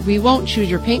wallpaper, we won't choose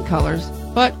your paint colors,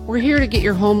 but we're here to get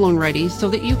your home loan ready so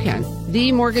that you can.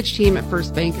 The mortgage team at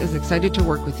First Bank is excited to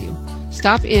work with you.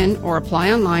 Stop in or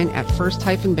apply online at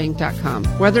first-bank.com.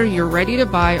 Whether you're ready to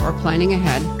buy or planning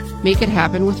ahead, make it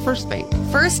happen with First Bank.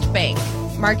 First Bank,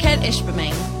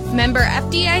 Marquette-Ishpeming. Member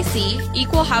FDIC,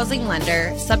 equal housing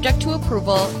lender, subject to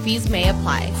approval, fees may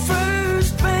apply.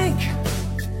 First Bank,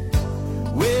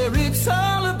 where it's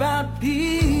all about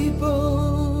people.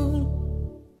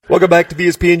 Welcome back to the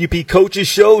ESPN UP Coaches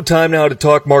Show. Time now to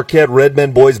talk Marquette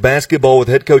Redmen boys basketball with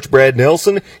head coach Brad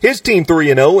Nelson. His team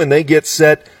 3-0, and they get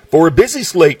set for a busy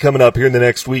slate coming up here in the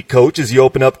next week, Coach. As you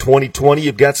open up 2020,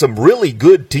 you've got some really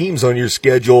good teams on your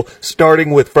schedule,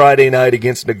 starting with Friday night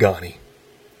against Nagani.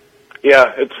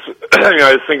 Yeah, it's.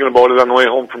 I was thinking about it on the way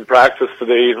home from practice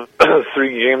today.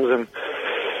 3 games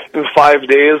in 5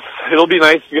 days. It'll be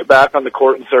nice to get back on the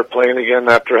court and start playing again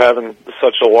after having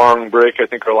such a long break. I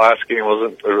think our last game I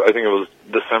think it was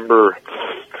December,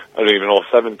 I don't even know,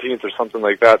 17th or something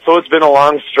like that. So it's been a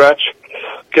long stretch.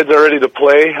 Kids are ready to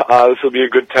play. This will be a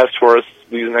good test for us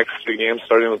these next 3 games,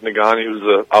 starting with Nagani,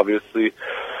 who's obviously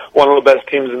one of the best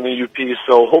teams in the UP.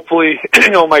 So hopefully,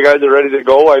 my guys are ready to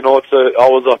go. I know it's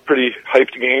always a pretty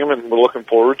hyped game, and we're looking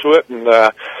forward to it, and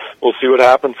we'll see what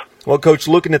happens. Well, Coach,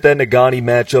 looking at that Nagani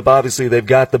matchup, obviously they've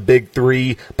got the big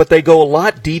 3, but they go a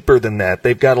lot deeper than that.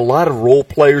 They've got a lot of role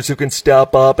players who can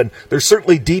step up, and they're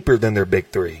certainly deeper than their big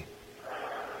 3.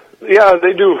 Yeah,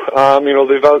 they do.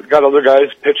 They've got other guys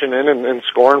pitching in and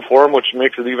scoring for them, which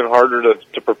makes it even harder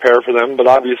to prepare for them. But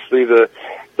obviously the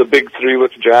big 3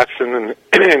 with Jackson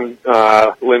and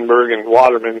Lindbergh and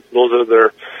Waterman, those are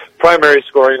their primary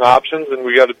scoring options, and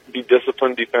we got to be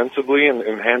disciplined defensively and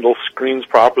handle screens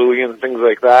properly and things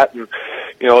like that. And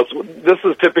this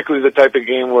is typically the type of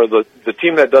game where the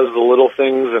team that does the little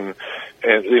things and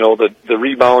the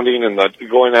rebounding and the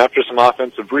going after some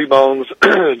offensive rebounds,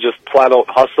 just flat out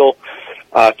hustle,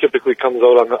 typically comes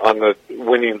out on the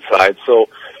winning side. So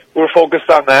we're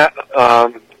focused on that.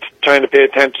 Trying to pay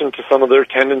attention to some of their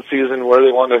tendencies and where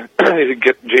they want to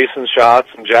get Jason shots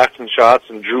and Jackson shots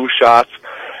and Drew shots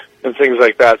and things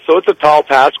like that. So it's a tall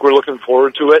task. We're looking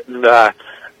forward to it, and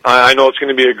I know it's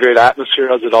going to be a great atmosphere,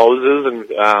 as it always is,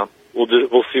 and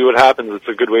we'll see what happens. It's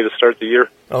a good way to start the year.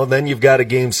 Oh, then you've got a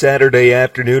game Saturday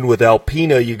afternoon with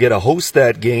Alpena. You get to host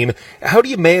that game. How do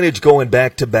you manage going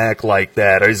back-to-back like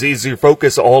that? Is your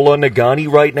focus all on Nagani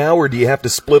right now, or do you have to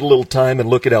split a little time and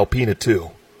look at Alpena too?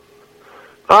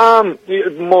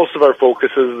 Most of our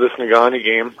focus is this Nagani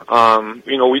game.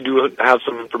 We do have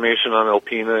some information on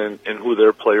Alpena and who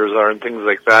their players are and things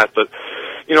like that, but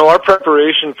our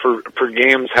preparation for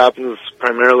games happens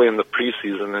primarily in the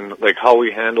preseason, and like how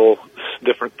we handle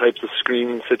different types of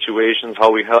screening situations,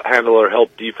 how we handle our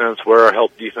help defense, where our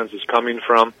help defense is coming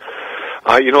from.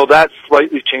 That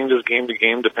slightly changes game to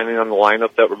game depending on the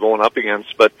lineup that we're going up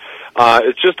against, but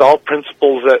it's just all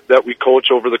principles that we coach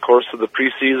over the course of the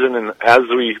preseason, and as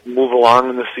we move along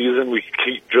in the season, we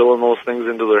keep drilling those things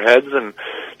into their heads, and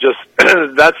just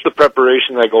that's the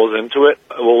preparation that goes into it.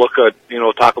 We'll look at,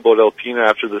 talk about Alpena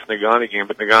after this Nagani game,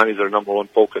 but Nagani's our number one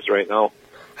focus right now.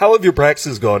 How have your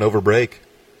practices gone over break?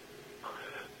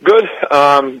 Good.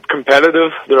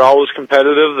 Competitive. They're always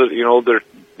competitive.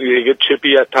 They get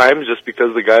chippy at times just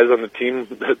because the guys on the team,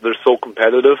 they're so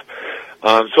competitive.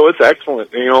 So it's excellent.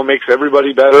 It makes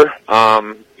everybody better.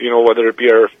 Whether it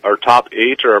be our top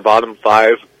 8 or our bottom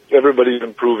 5, everybody's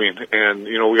improving. And,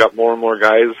 we got more and more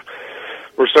guys.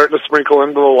 We're starting to sprinkle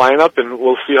into the lineup, and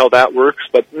we'll see how that works.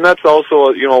 But that's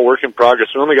also, a work in progress.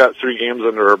 We only got 3 games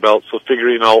under our belt, so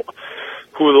figuring out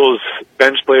who those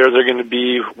bench players are going to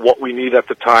be, what we need at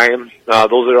the time.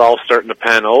 Those are all starting to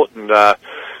pan out, and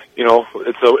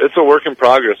it's a work in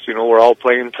progress. We're all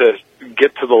playing to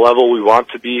get to the level we want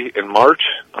to be in March.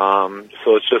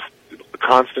 So it's just a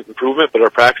constant improvement, but our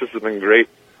practice has been great.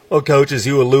 Well, Coach, as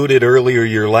you alluded earlier,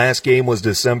 your last game was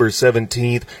December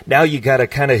 17th. Now you got to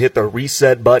kind of hit the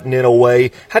reset button in a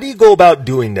way. How do you go about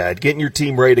doing that, getting your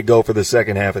team ready to go for the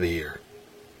second half of the year?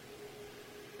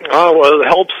 Well, it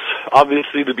helps,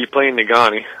 obviously, to be playing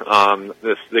Negaunee.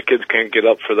 The kids can't get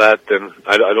up for that, then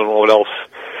I don't know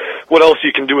what else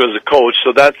you can do as a coach.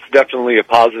 So that's definitely a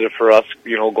positive for us,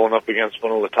 going up against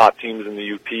one of the top teams in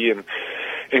the UP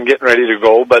and getting ready to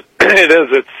go. But there's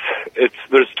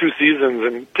 2 seasons,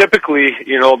 and typically,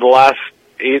 the last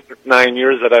 8-9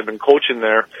 years that I've been coaching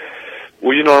there,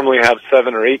 we normally have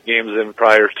 7 or 8 games in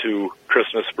prior to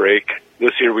Christmas break.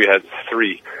 This year we had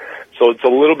 3. So it's a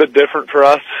little bit different for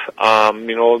us.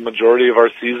 The majority of our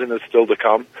season is still to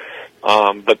come.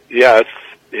 But yeah, it's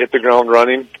hit the ground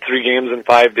running, 3 games in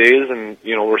 5 days, and,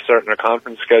 we're starting our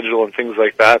conference schedule and things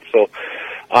like that. So,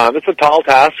 it's a tall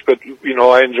task, but,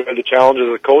 I enjoy the challenge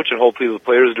as a coach, and hopefully the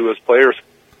players do as players.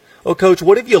 Well, Coach,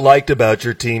 what have you liked about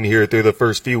your team here through the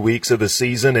first few weeks of the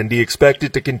season, and do you expect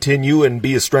it to continue and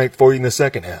be a strength for you in the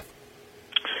second half?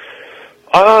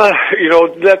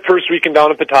 That first weekend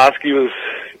down in Petoskey was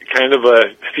kind of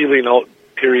a feeling out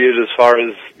period as far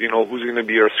as, who's going to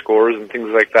be our scorers and things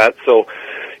like that. So,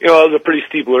 it was a pretty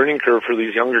steep learning curve for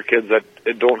these younger kids that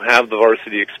don't have the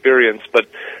varsity experience, but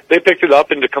they picked it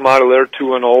up, and to come out of there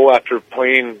 2-0 after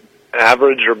playing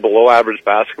average or below average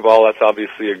basketball, that's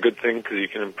obviously a good thing because you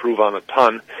can improve on a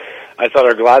ton. I thought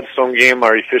our Gladstone game,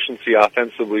 our efficiency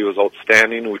offensively was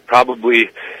outstanding. We probably,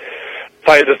 if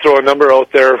I had to throw a number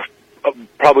out there,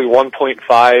 probably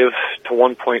 1.5 to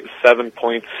 1.7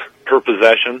 points per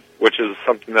possession, which is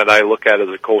something that I look at as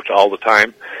a coach all the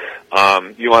time.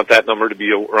 You want that number to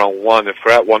be around 1. If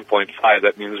we're at 1.5,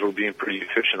 that means we're being pretty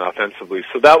efficient offensively.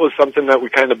 So that was something that we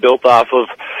kind of built off of,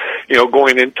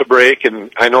 going into break.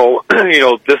 And I know,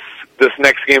 this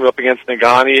next game up against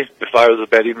Negaunee, if I was a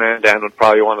betting man, Dan would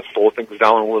probably want to slow things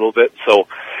down a little bit. So,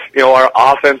 our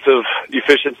offensive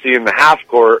efficiency in the half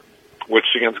court, which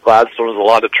against Gladstone is a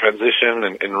lot of transition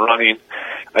and running,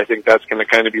 I think that's going to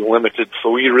kind of be limited.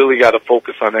 So we really got to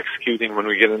focus on executing when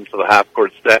we get into the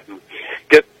half-court set and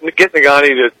get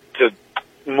Negaunee to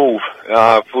move.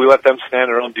 If we let them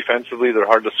stand around defensively, they're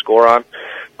hard to score on.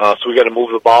 So we got to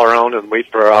move the ball around and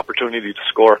wait for our opportunity to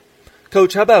score.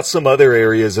 Coach, how about some other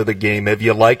areas of the game? Have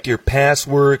you liked your pass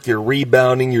work, your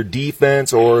rebounding, your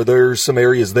defense, or are there some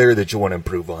areas there that you want to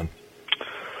improve on?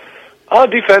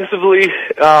 Defensively,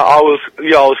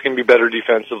 you always can be better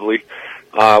defensively.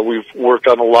 We've worked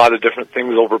on a lot of different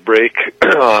things over break,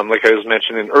 like I was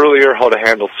mentioning earlier, how to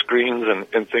handle screens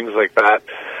and things like that.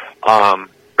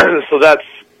 So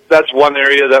that's one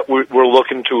area that we're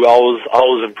looking to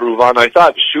always improve on. I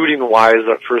thought shooting-wise,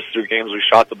 our first 2 games, we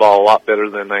shot the ball a lot better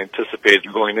than I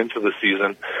anticipated going into the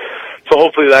season. So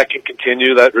hopefully that can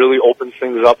continue. That really opens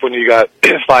things up when you got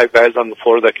 5 guys on the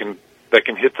floor that can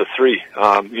hit the 3.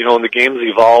 And the game's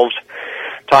evolved.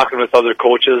 Talking with other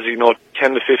coaches,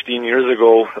 10 to 15 years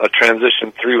ago, a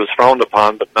transition 3 was frowned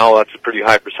upon, but now that's a pretty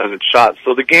high percentage shot.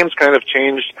 So the game's kind of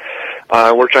changed.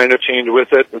 We're trying to change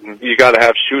with it, and you got to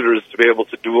have shooters to be able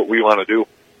to do what we want to do.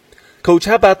 Coach,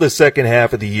 how about the second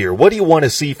half of the year? What do you want to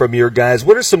see from your guys?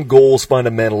 What are some goals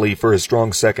fundamentally for a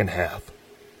strong second half?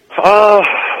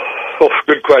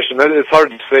 Good question. It's hard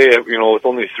to say, with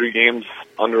only 3 games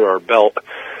under our belt.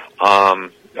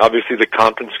 Obviously, the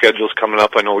conference schedule's coming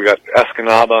up. I know we got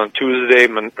Escanaba on Tuesday,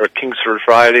 or Kingsford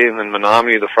Friday, and then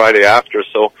Menominee the Friday after.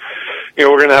 So,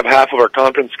 we're going to have half of our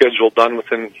conference schedule done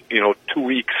within, 2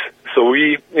 weeks. So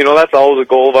that's always a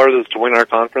goal of ours, is to win our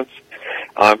conference.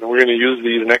 And we're going to use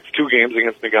these next 2 games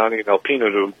against Negaunee and Alpena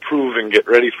to improve and get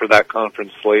ready for that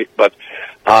conference slate. But,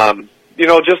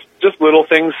 just little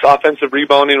things. Offensive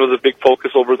rebounding was a big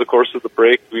focus over the course of the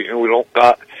break. We don't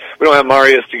have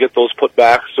Marius to get those put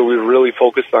back, so we really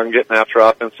focused on getting after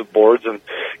offensive boards. And,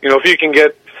 if you can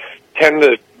get 10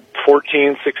 to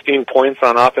 14, 16 points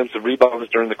on offensive rebounds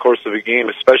during the course of a game,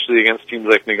 especially against teams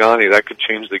like Negaunee, that could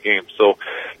change the game. So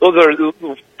those are two of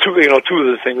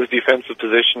the things, defensive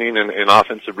positioning and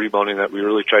offensive rebounding, that we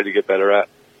really tried to get better at.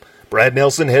 Brad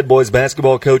Nelson, head boys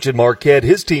basketball coach at Marquette.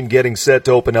 His team getting set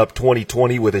to open up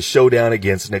 2020 with a showdown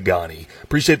against Negaunee.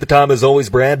 Appreciate the time as always,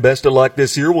 Brad. Best of luck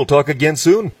this year. We'll talk again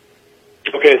soon.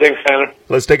 Okay, thanks, Tanner.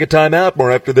 Let's take a time out.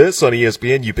 More after this on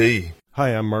ESPN UP. Hi,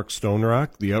 I'm Mark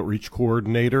Stonerock, the Outreach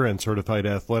Coordinator and Certified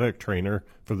Athletic Trainer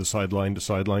for the Sideline to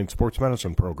Sideline Sports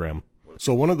Medicine Program.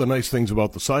 So one of the nice things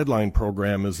about the sideline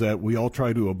program is that we all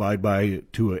try to abide by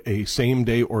to a same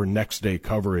day or next day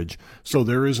coverage. So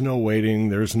there is no waiting.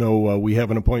 There's no, we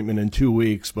have an appointment in 2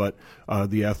 weeks, but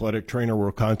the athletic trainer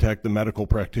will contact the medical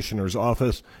practitioner's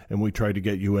office, and we try to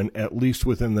get you in at least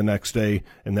within the next day,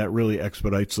 and that really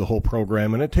expedites the whole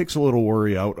program. And it takes a little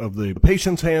worry out of the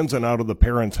patient's hands and out of the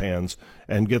parents' hands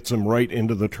and gets them right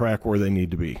into the track where they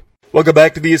need to be. Welcome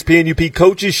back to the ESPN UP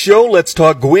Coaches Show. Let's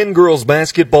talk Gwinn girls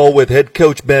basketball with head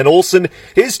coach Ben Olson.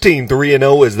 His team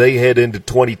 3-0 as they head into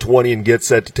 2020 and get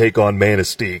set to take on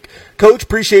Manistee. Coach,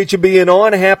 appreciate you being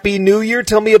on. Happy New Year.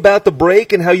 Tell me about the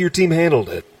break and how your team handled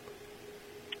it.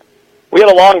 We had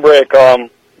a long break. Our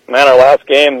last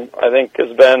game, I think,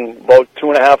 has been about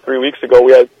 2.5, 3 weeks ago.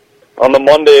 We had on the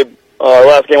Monday, our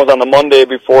last game was on the Monday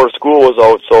before school was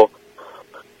out, so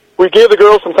we gave the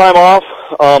girls some time off.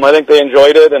 I think they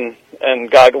enjoyed it and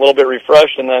got a little bit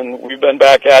refreshed, and then we've been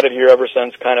back at it here ever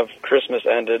since kind of Christmas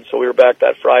ended. So we were back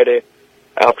that Friday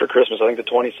after Christmas, I think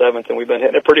the 27th, and we've been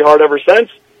hitting it pretty hard ever since.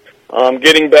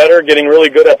 Getting better, getting really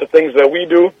good at the things that we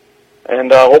do,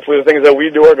 and hopefully the things that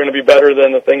we do are going to be better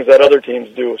than the things that other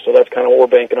teams do. So that's kind of what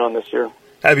we're banking on this year.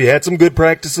 Have you had some good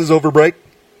practices over break?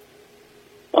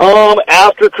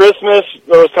 After Christmas,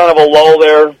 there was kind of a lull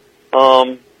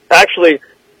there. Actually,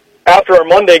 after our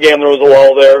Monday game, there was a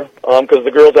lull there because the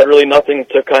girls had really nothing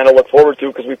to kind of look forward to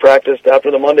because we practiced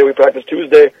after the Monday. We practiced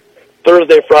Tuesday,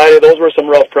 Thursday, Friday. Those were some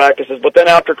rough practices. But then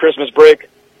after Christmas break,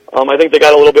 I think they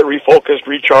got a little bit refocused,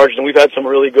 recharged, and we've had some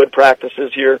really good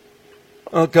practices here.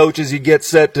 Coach, as you get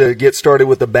set to get started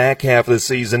with the back half of the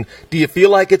season, do you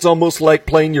feel like it's almost like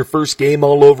playing your first game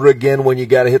all over again when you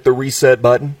got to hit the reset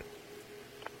button?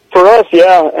 For us,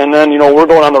 yeah. And then, we're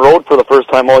going on the road for the first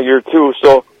time all year, too.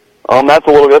 So that's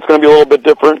going to be a little bit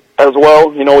different as well.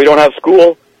 We don't have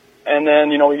school, and then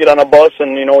we get on a bus,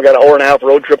 and we got an 1.5-hour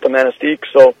road trip to Manistee.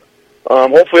 So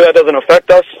hopefully that doesn't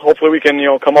affect us. Hopefully we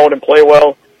can come out and play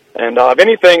well. And if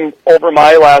anything, over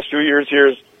my last few years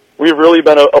here, we've really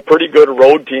been a pretty good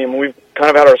road team. We've kind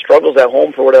of had our struggles at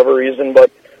home for whatever reason,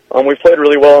 but we've played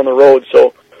really well on the road.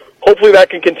 So hopefully that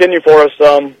can continue for us.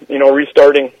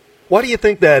 Restarting. Why do you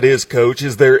think that is, Coach?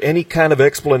 Is there any kind of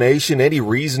explanation, any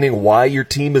reasoning why your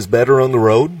team is better on the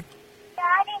road?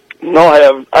 No,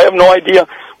 I have no idea.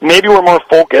 Maybe we're more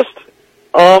focused,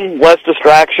 less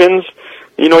distractions.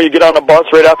 You get on a bus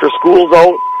right after school's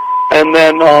out, and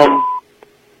then,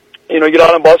 you get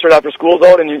on a bus right after school's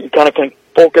out, and you kind of can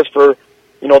focus for,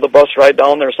 the bus ride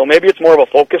down there. So maybe it's more of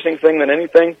a focusing thing than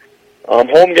anything.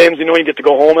 Home games, you get to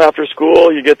go home after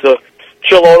school, you get to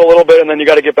chill out a little bit, and then you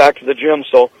got to get back to the gym.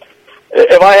 So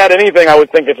if I had anything, I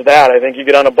would think it's that. I think you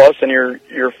get on a bus and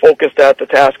you're focused at the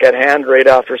task at hand right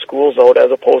after school's out, as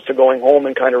opposed to going home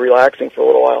and kind of relaxing for a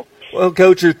little while. Well,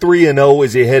 Coach, you're 3-0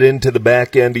 as you head into the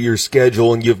back end of your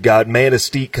schedule, and you've got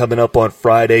Manistee coming up on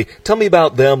Friday. Tell me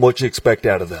about them, what you expect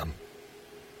out of them.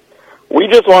 We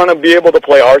just want to be able to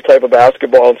play our type of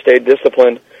basketball and stay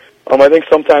disciplined. I think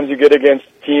sometimes you get against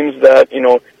teams that,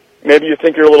 maybe you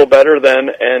think you're a little better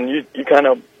than, and you kind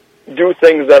of do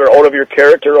things that are out of your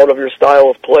character, out of your style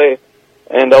of play.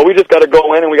 And we just got to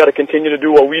go in and we got to continue to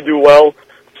do what we do well,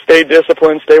 stay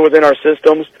disciplined, stay within our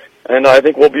systems, and I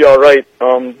think we'll be all right.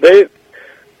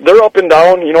 They're up and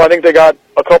down. I think they got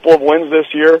a couple of wins this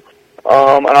year.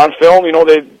 And on film,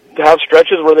 they have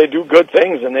stretches where they do good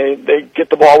things and they get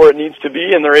the ball where it needs to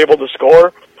be and they're able to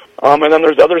score. And then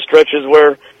there's other stretches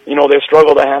where, they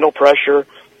struggle to handle pressure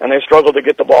and they struggle to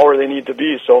get the ball where they need to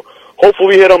be. So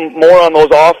hopefully we hit them more on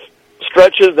those off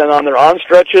stretches than on their on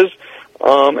stretches.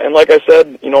 And like I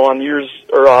said,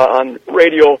 on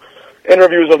radio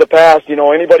interviews of the past,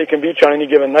 anybody can beat you on any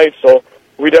given night. So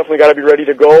we definitely got to be ready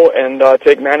to go and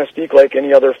take Manistee like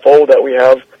any other foe that we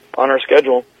have on our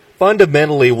schedule.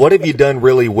 Fundamentally, what have you done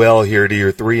really well here to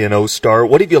your 3-0 start?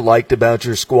 What have you liked about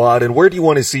your squad, and where do you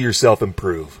want to see yourself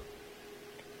improve?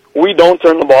 We don't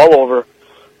turn the ball over.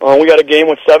 We got a game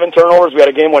with 7 turnovers. We got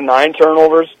a game with 9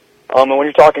 turnovers. And when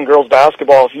you're talking girls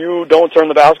basketball, if you don't turn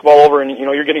the basketball over and,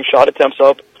 you're getting shot attempts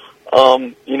up,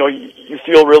 you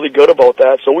feel really good about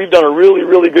that. So we've done a really,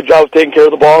 really good job of taking care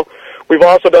of the ball. We've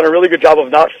also done a really good job of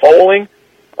not fouling.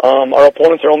 Our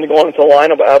opponents are only going into the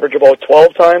line of average about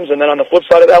 12 times. And then on the flip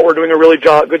side of that, we're doing a really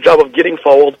good job of getting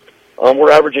fouled.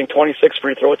 We're averaging 26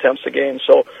 free throw attempts a game.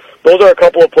 So those are a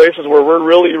couple of places where we're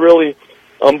really, really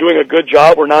doing a good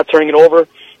job. We're not turning it over,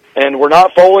 and we're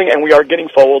not fouling, and we are getting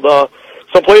fouled.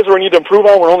 Some plays where we need to improve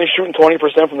on, we're only shooting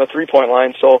 20% from the three-point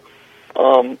line. So,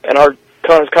 and our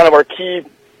kind of our key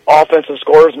offensive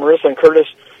scorers, Marissa and Curtis,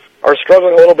 are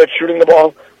struggling a little bit shooting the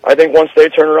ball. I think once they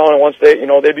turn around and once they,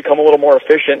 they become a little more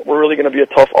efficient, we're really going to be a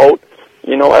tough out,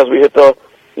 as we hit the,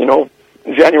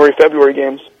 January, February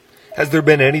games. Has there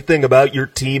been anything about your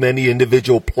team, any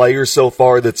individual player so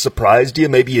far that surprised you,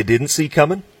 maybe you didn't see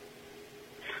coming?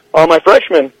 My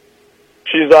freshman,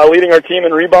 she's leading our team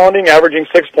in rebounding, averaging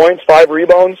 6 points, 5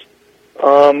 rebounds.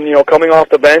 Coming off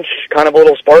the bench, kind of a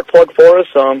little spark plug for us.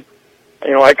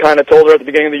 I kind of told her at the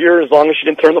beginning of the year, as long as she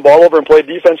didn't turn the ball over and play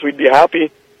defense, we'd be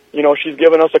happy. She's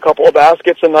given us a couple of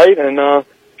baskets a night, and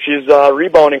she's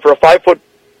rebounding. For a 5'4"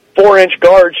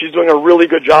 guard, she's doing a really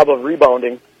good job of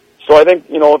rebounding. So I think,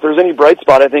 if there's any bright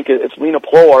spot, I think it's Lena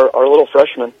Plow, our little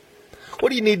freshman. What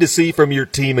do you need to see from your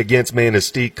team against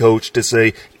Manistee, Coach, to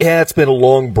say, yeah, it's been a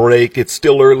long break, it's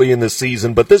still early in the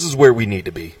season, but this is where we need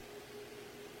to be?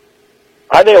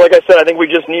 I think, like I said, I think we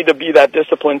just need to be that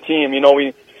disciplined team.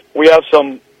 We have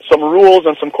some rules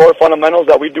and some core fundamentals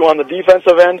that we do on the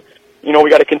defensive end. We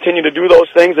got to continue to do those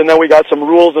things, and then we got some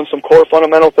rules and some core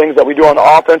fundamental things that we do on the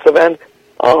offensive end.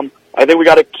 I think we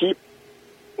got to keep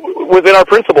within our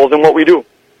principles and what we do.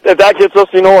 If that gets us,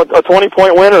 a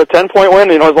 20-point win or a 10-point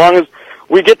win, as long as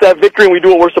we get that victory and we do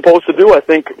what we're supposed to do, I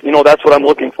think, that's what I'm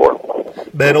looking for.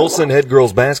 Ben Olson, head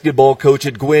girls basketball coach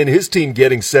at Gwynn, his team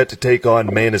getting set to take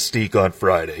on Manistee on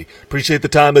Friday. Appreciate the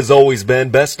time as always, Ben.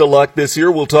 Best of luck this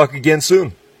year. We'll talk again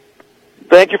soon.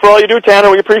 Thank you for all you do,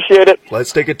 Tanner. We appreciate it.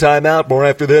 Let's take a timeout. More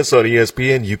after this on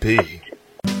ESPN UP.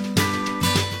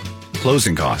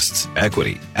 Closing costs,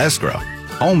 equity, escrow.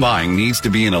 Home buying needs to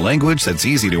be in a language that's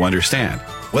easy to understand.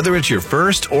 Whether it's your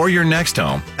first or your next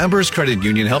home, Embers Credit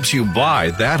Union helps you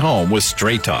buy that home with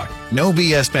straight talk, no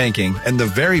BS banking, and the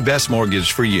very best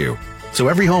mortgage for you. So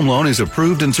every home loan is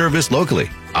approved and serviced locally.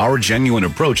 Our genuine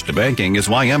approach to banking is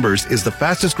why Embers is the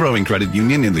fastest growing credit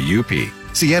union in the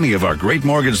UP. See any of our great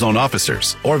mortgage loan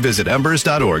officers or visit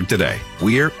embers.org today.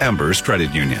 We're Embers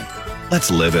Credit Union. Let's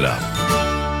live it up.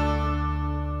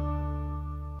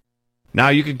 Now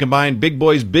you can combine Big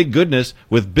Boy's big goodness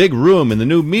with big room in the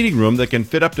new meeting room that can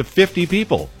fit up to 50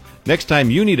 people. Next time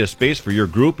you need a space for your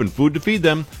group and food to feed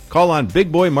them, call on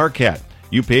Big Boy Marquette.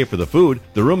 You pay for the food,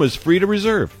 the room is free to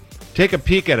reserve. Take a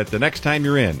peek at it the next time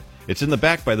you're in. It's in the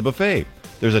back by the buffet.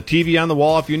 There's a TV on the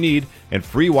wall if you need, and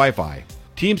free Wi-Fi.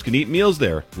 Teams can eat meals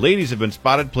there. Ladies have been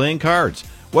spotted playing cards.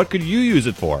 What could you use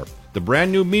it for? The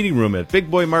brand new meeting room at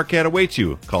Big Boy Marquette awaits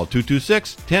you. Call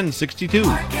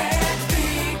 226-1062.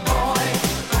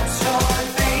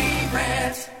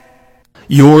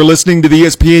 You're listening to the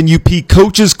ESPN UP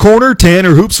Coaches Corner.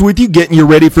 Tanner Hoops with you, getting you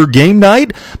ready for game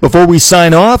night. Before we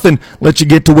sign off and let you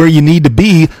get to where you need to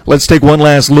be, let's take one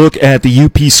last look at the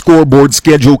UP scoreboard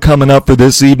schedule coming up for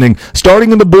this evening.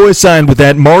 Starting in the boys' side with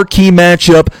that marquee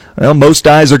matchup, well, most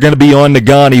eyes are going to be on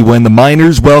Negaunee when the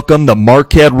Miners welcome the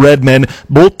Marquette Redmen.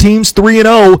 Both teams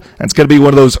 3-0. That's going to be one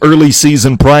of those early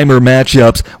season primer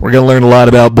matchups. We're going to learn a lot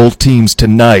about both teams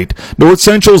tonight. North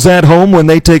Central's at home when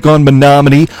they take on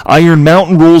Menominee. Iron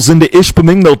Mountain rolls into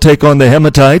Ishpeming. They'll take on the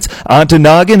Hematites.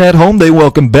 Ontonagon at home. They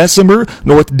welcome Bessemer.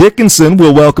 North Dickinson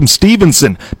will welcome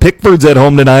Stevenson. Pickford's at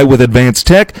home tonight with Advanced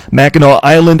Tech. Mackinac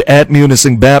Island at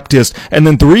Munising Baptist. And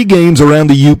then 3 games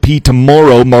around the UP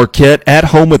tomorrow. Marquette at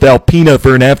home with Alpena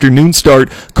for an afternoon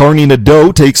start. Kearney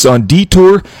Nadeau takes on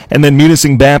Detour. And then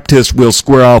Munising Baptist will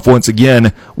square off once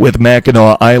again with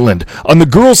Mackinac Island. On the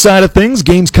girls' side of things,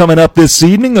 games coming up this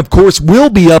evening, of course, will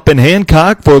be up in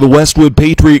Hancock for the Westwood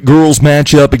Patriot girls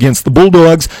matchup against the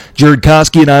Bulldogs. Jared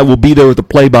Koski and I will be there with the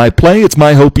play-by-play. It's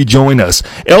my hope you join us.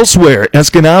 Elsewhere,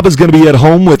 Escanaba is going to be at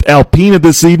home with Alpena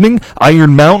this evening.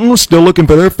 Iron Mountain still looking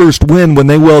for their first win when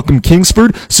they welcome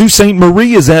Kingsford. Sault Ste.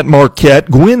 Marie is at Marquette.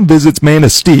 Gwynn visits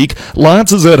Manistee.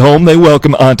 Lance is at home. They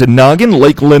welcome Ontonagon.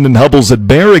 Lakeland and Hubble's at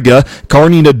Bariga.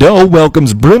 Kearney Nadeau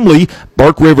welcomes Brimley.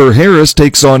 Bark River Harris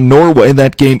takes on Norway.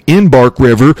 That game in Bark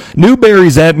River.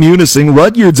 Newberry's at Munising.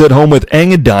 Rudyard's at home with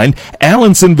Engadine.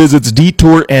 Allenson visits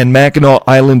Detour and Mackinac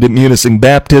Island at Munising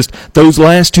Baptist. Those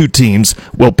last 2 teams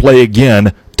will play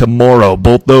again tomorrow.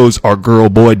 Both those are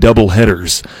girl-boy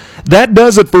doubleheaders. That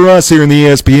does it for us here in the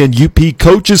ESPN UP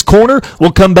Coaches Corner.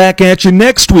 We'll come back at you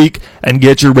next week and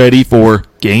get you ready for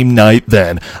game night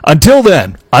then. Until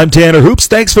then, I'm Tanner Hoops.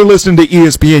 Thanks for listening to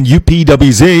ESPN UP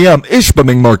WZAM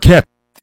Ishpeming Marquette.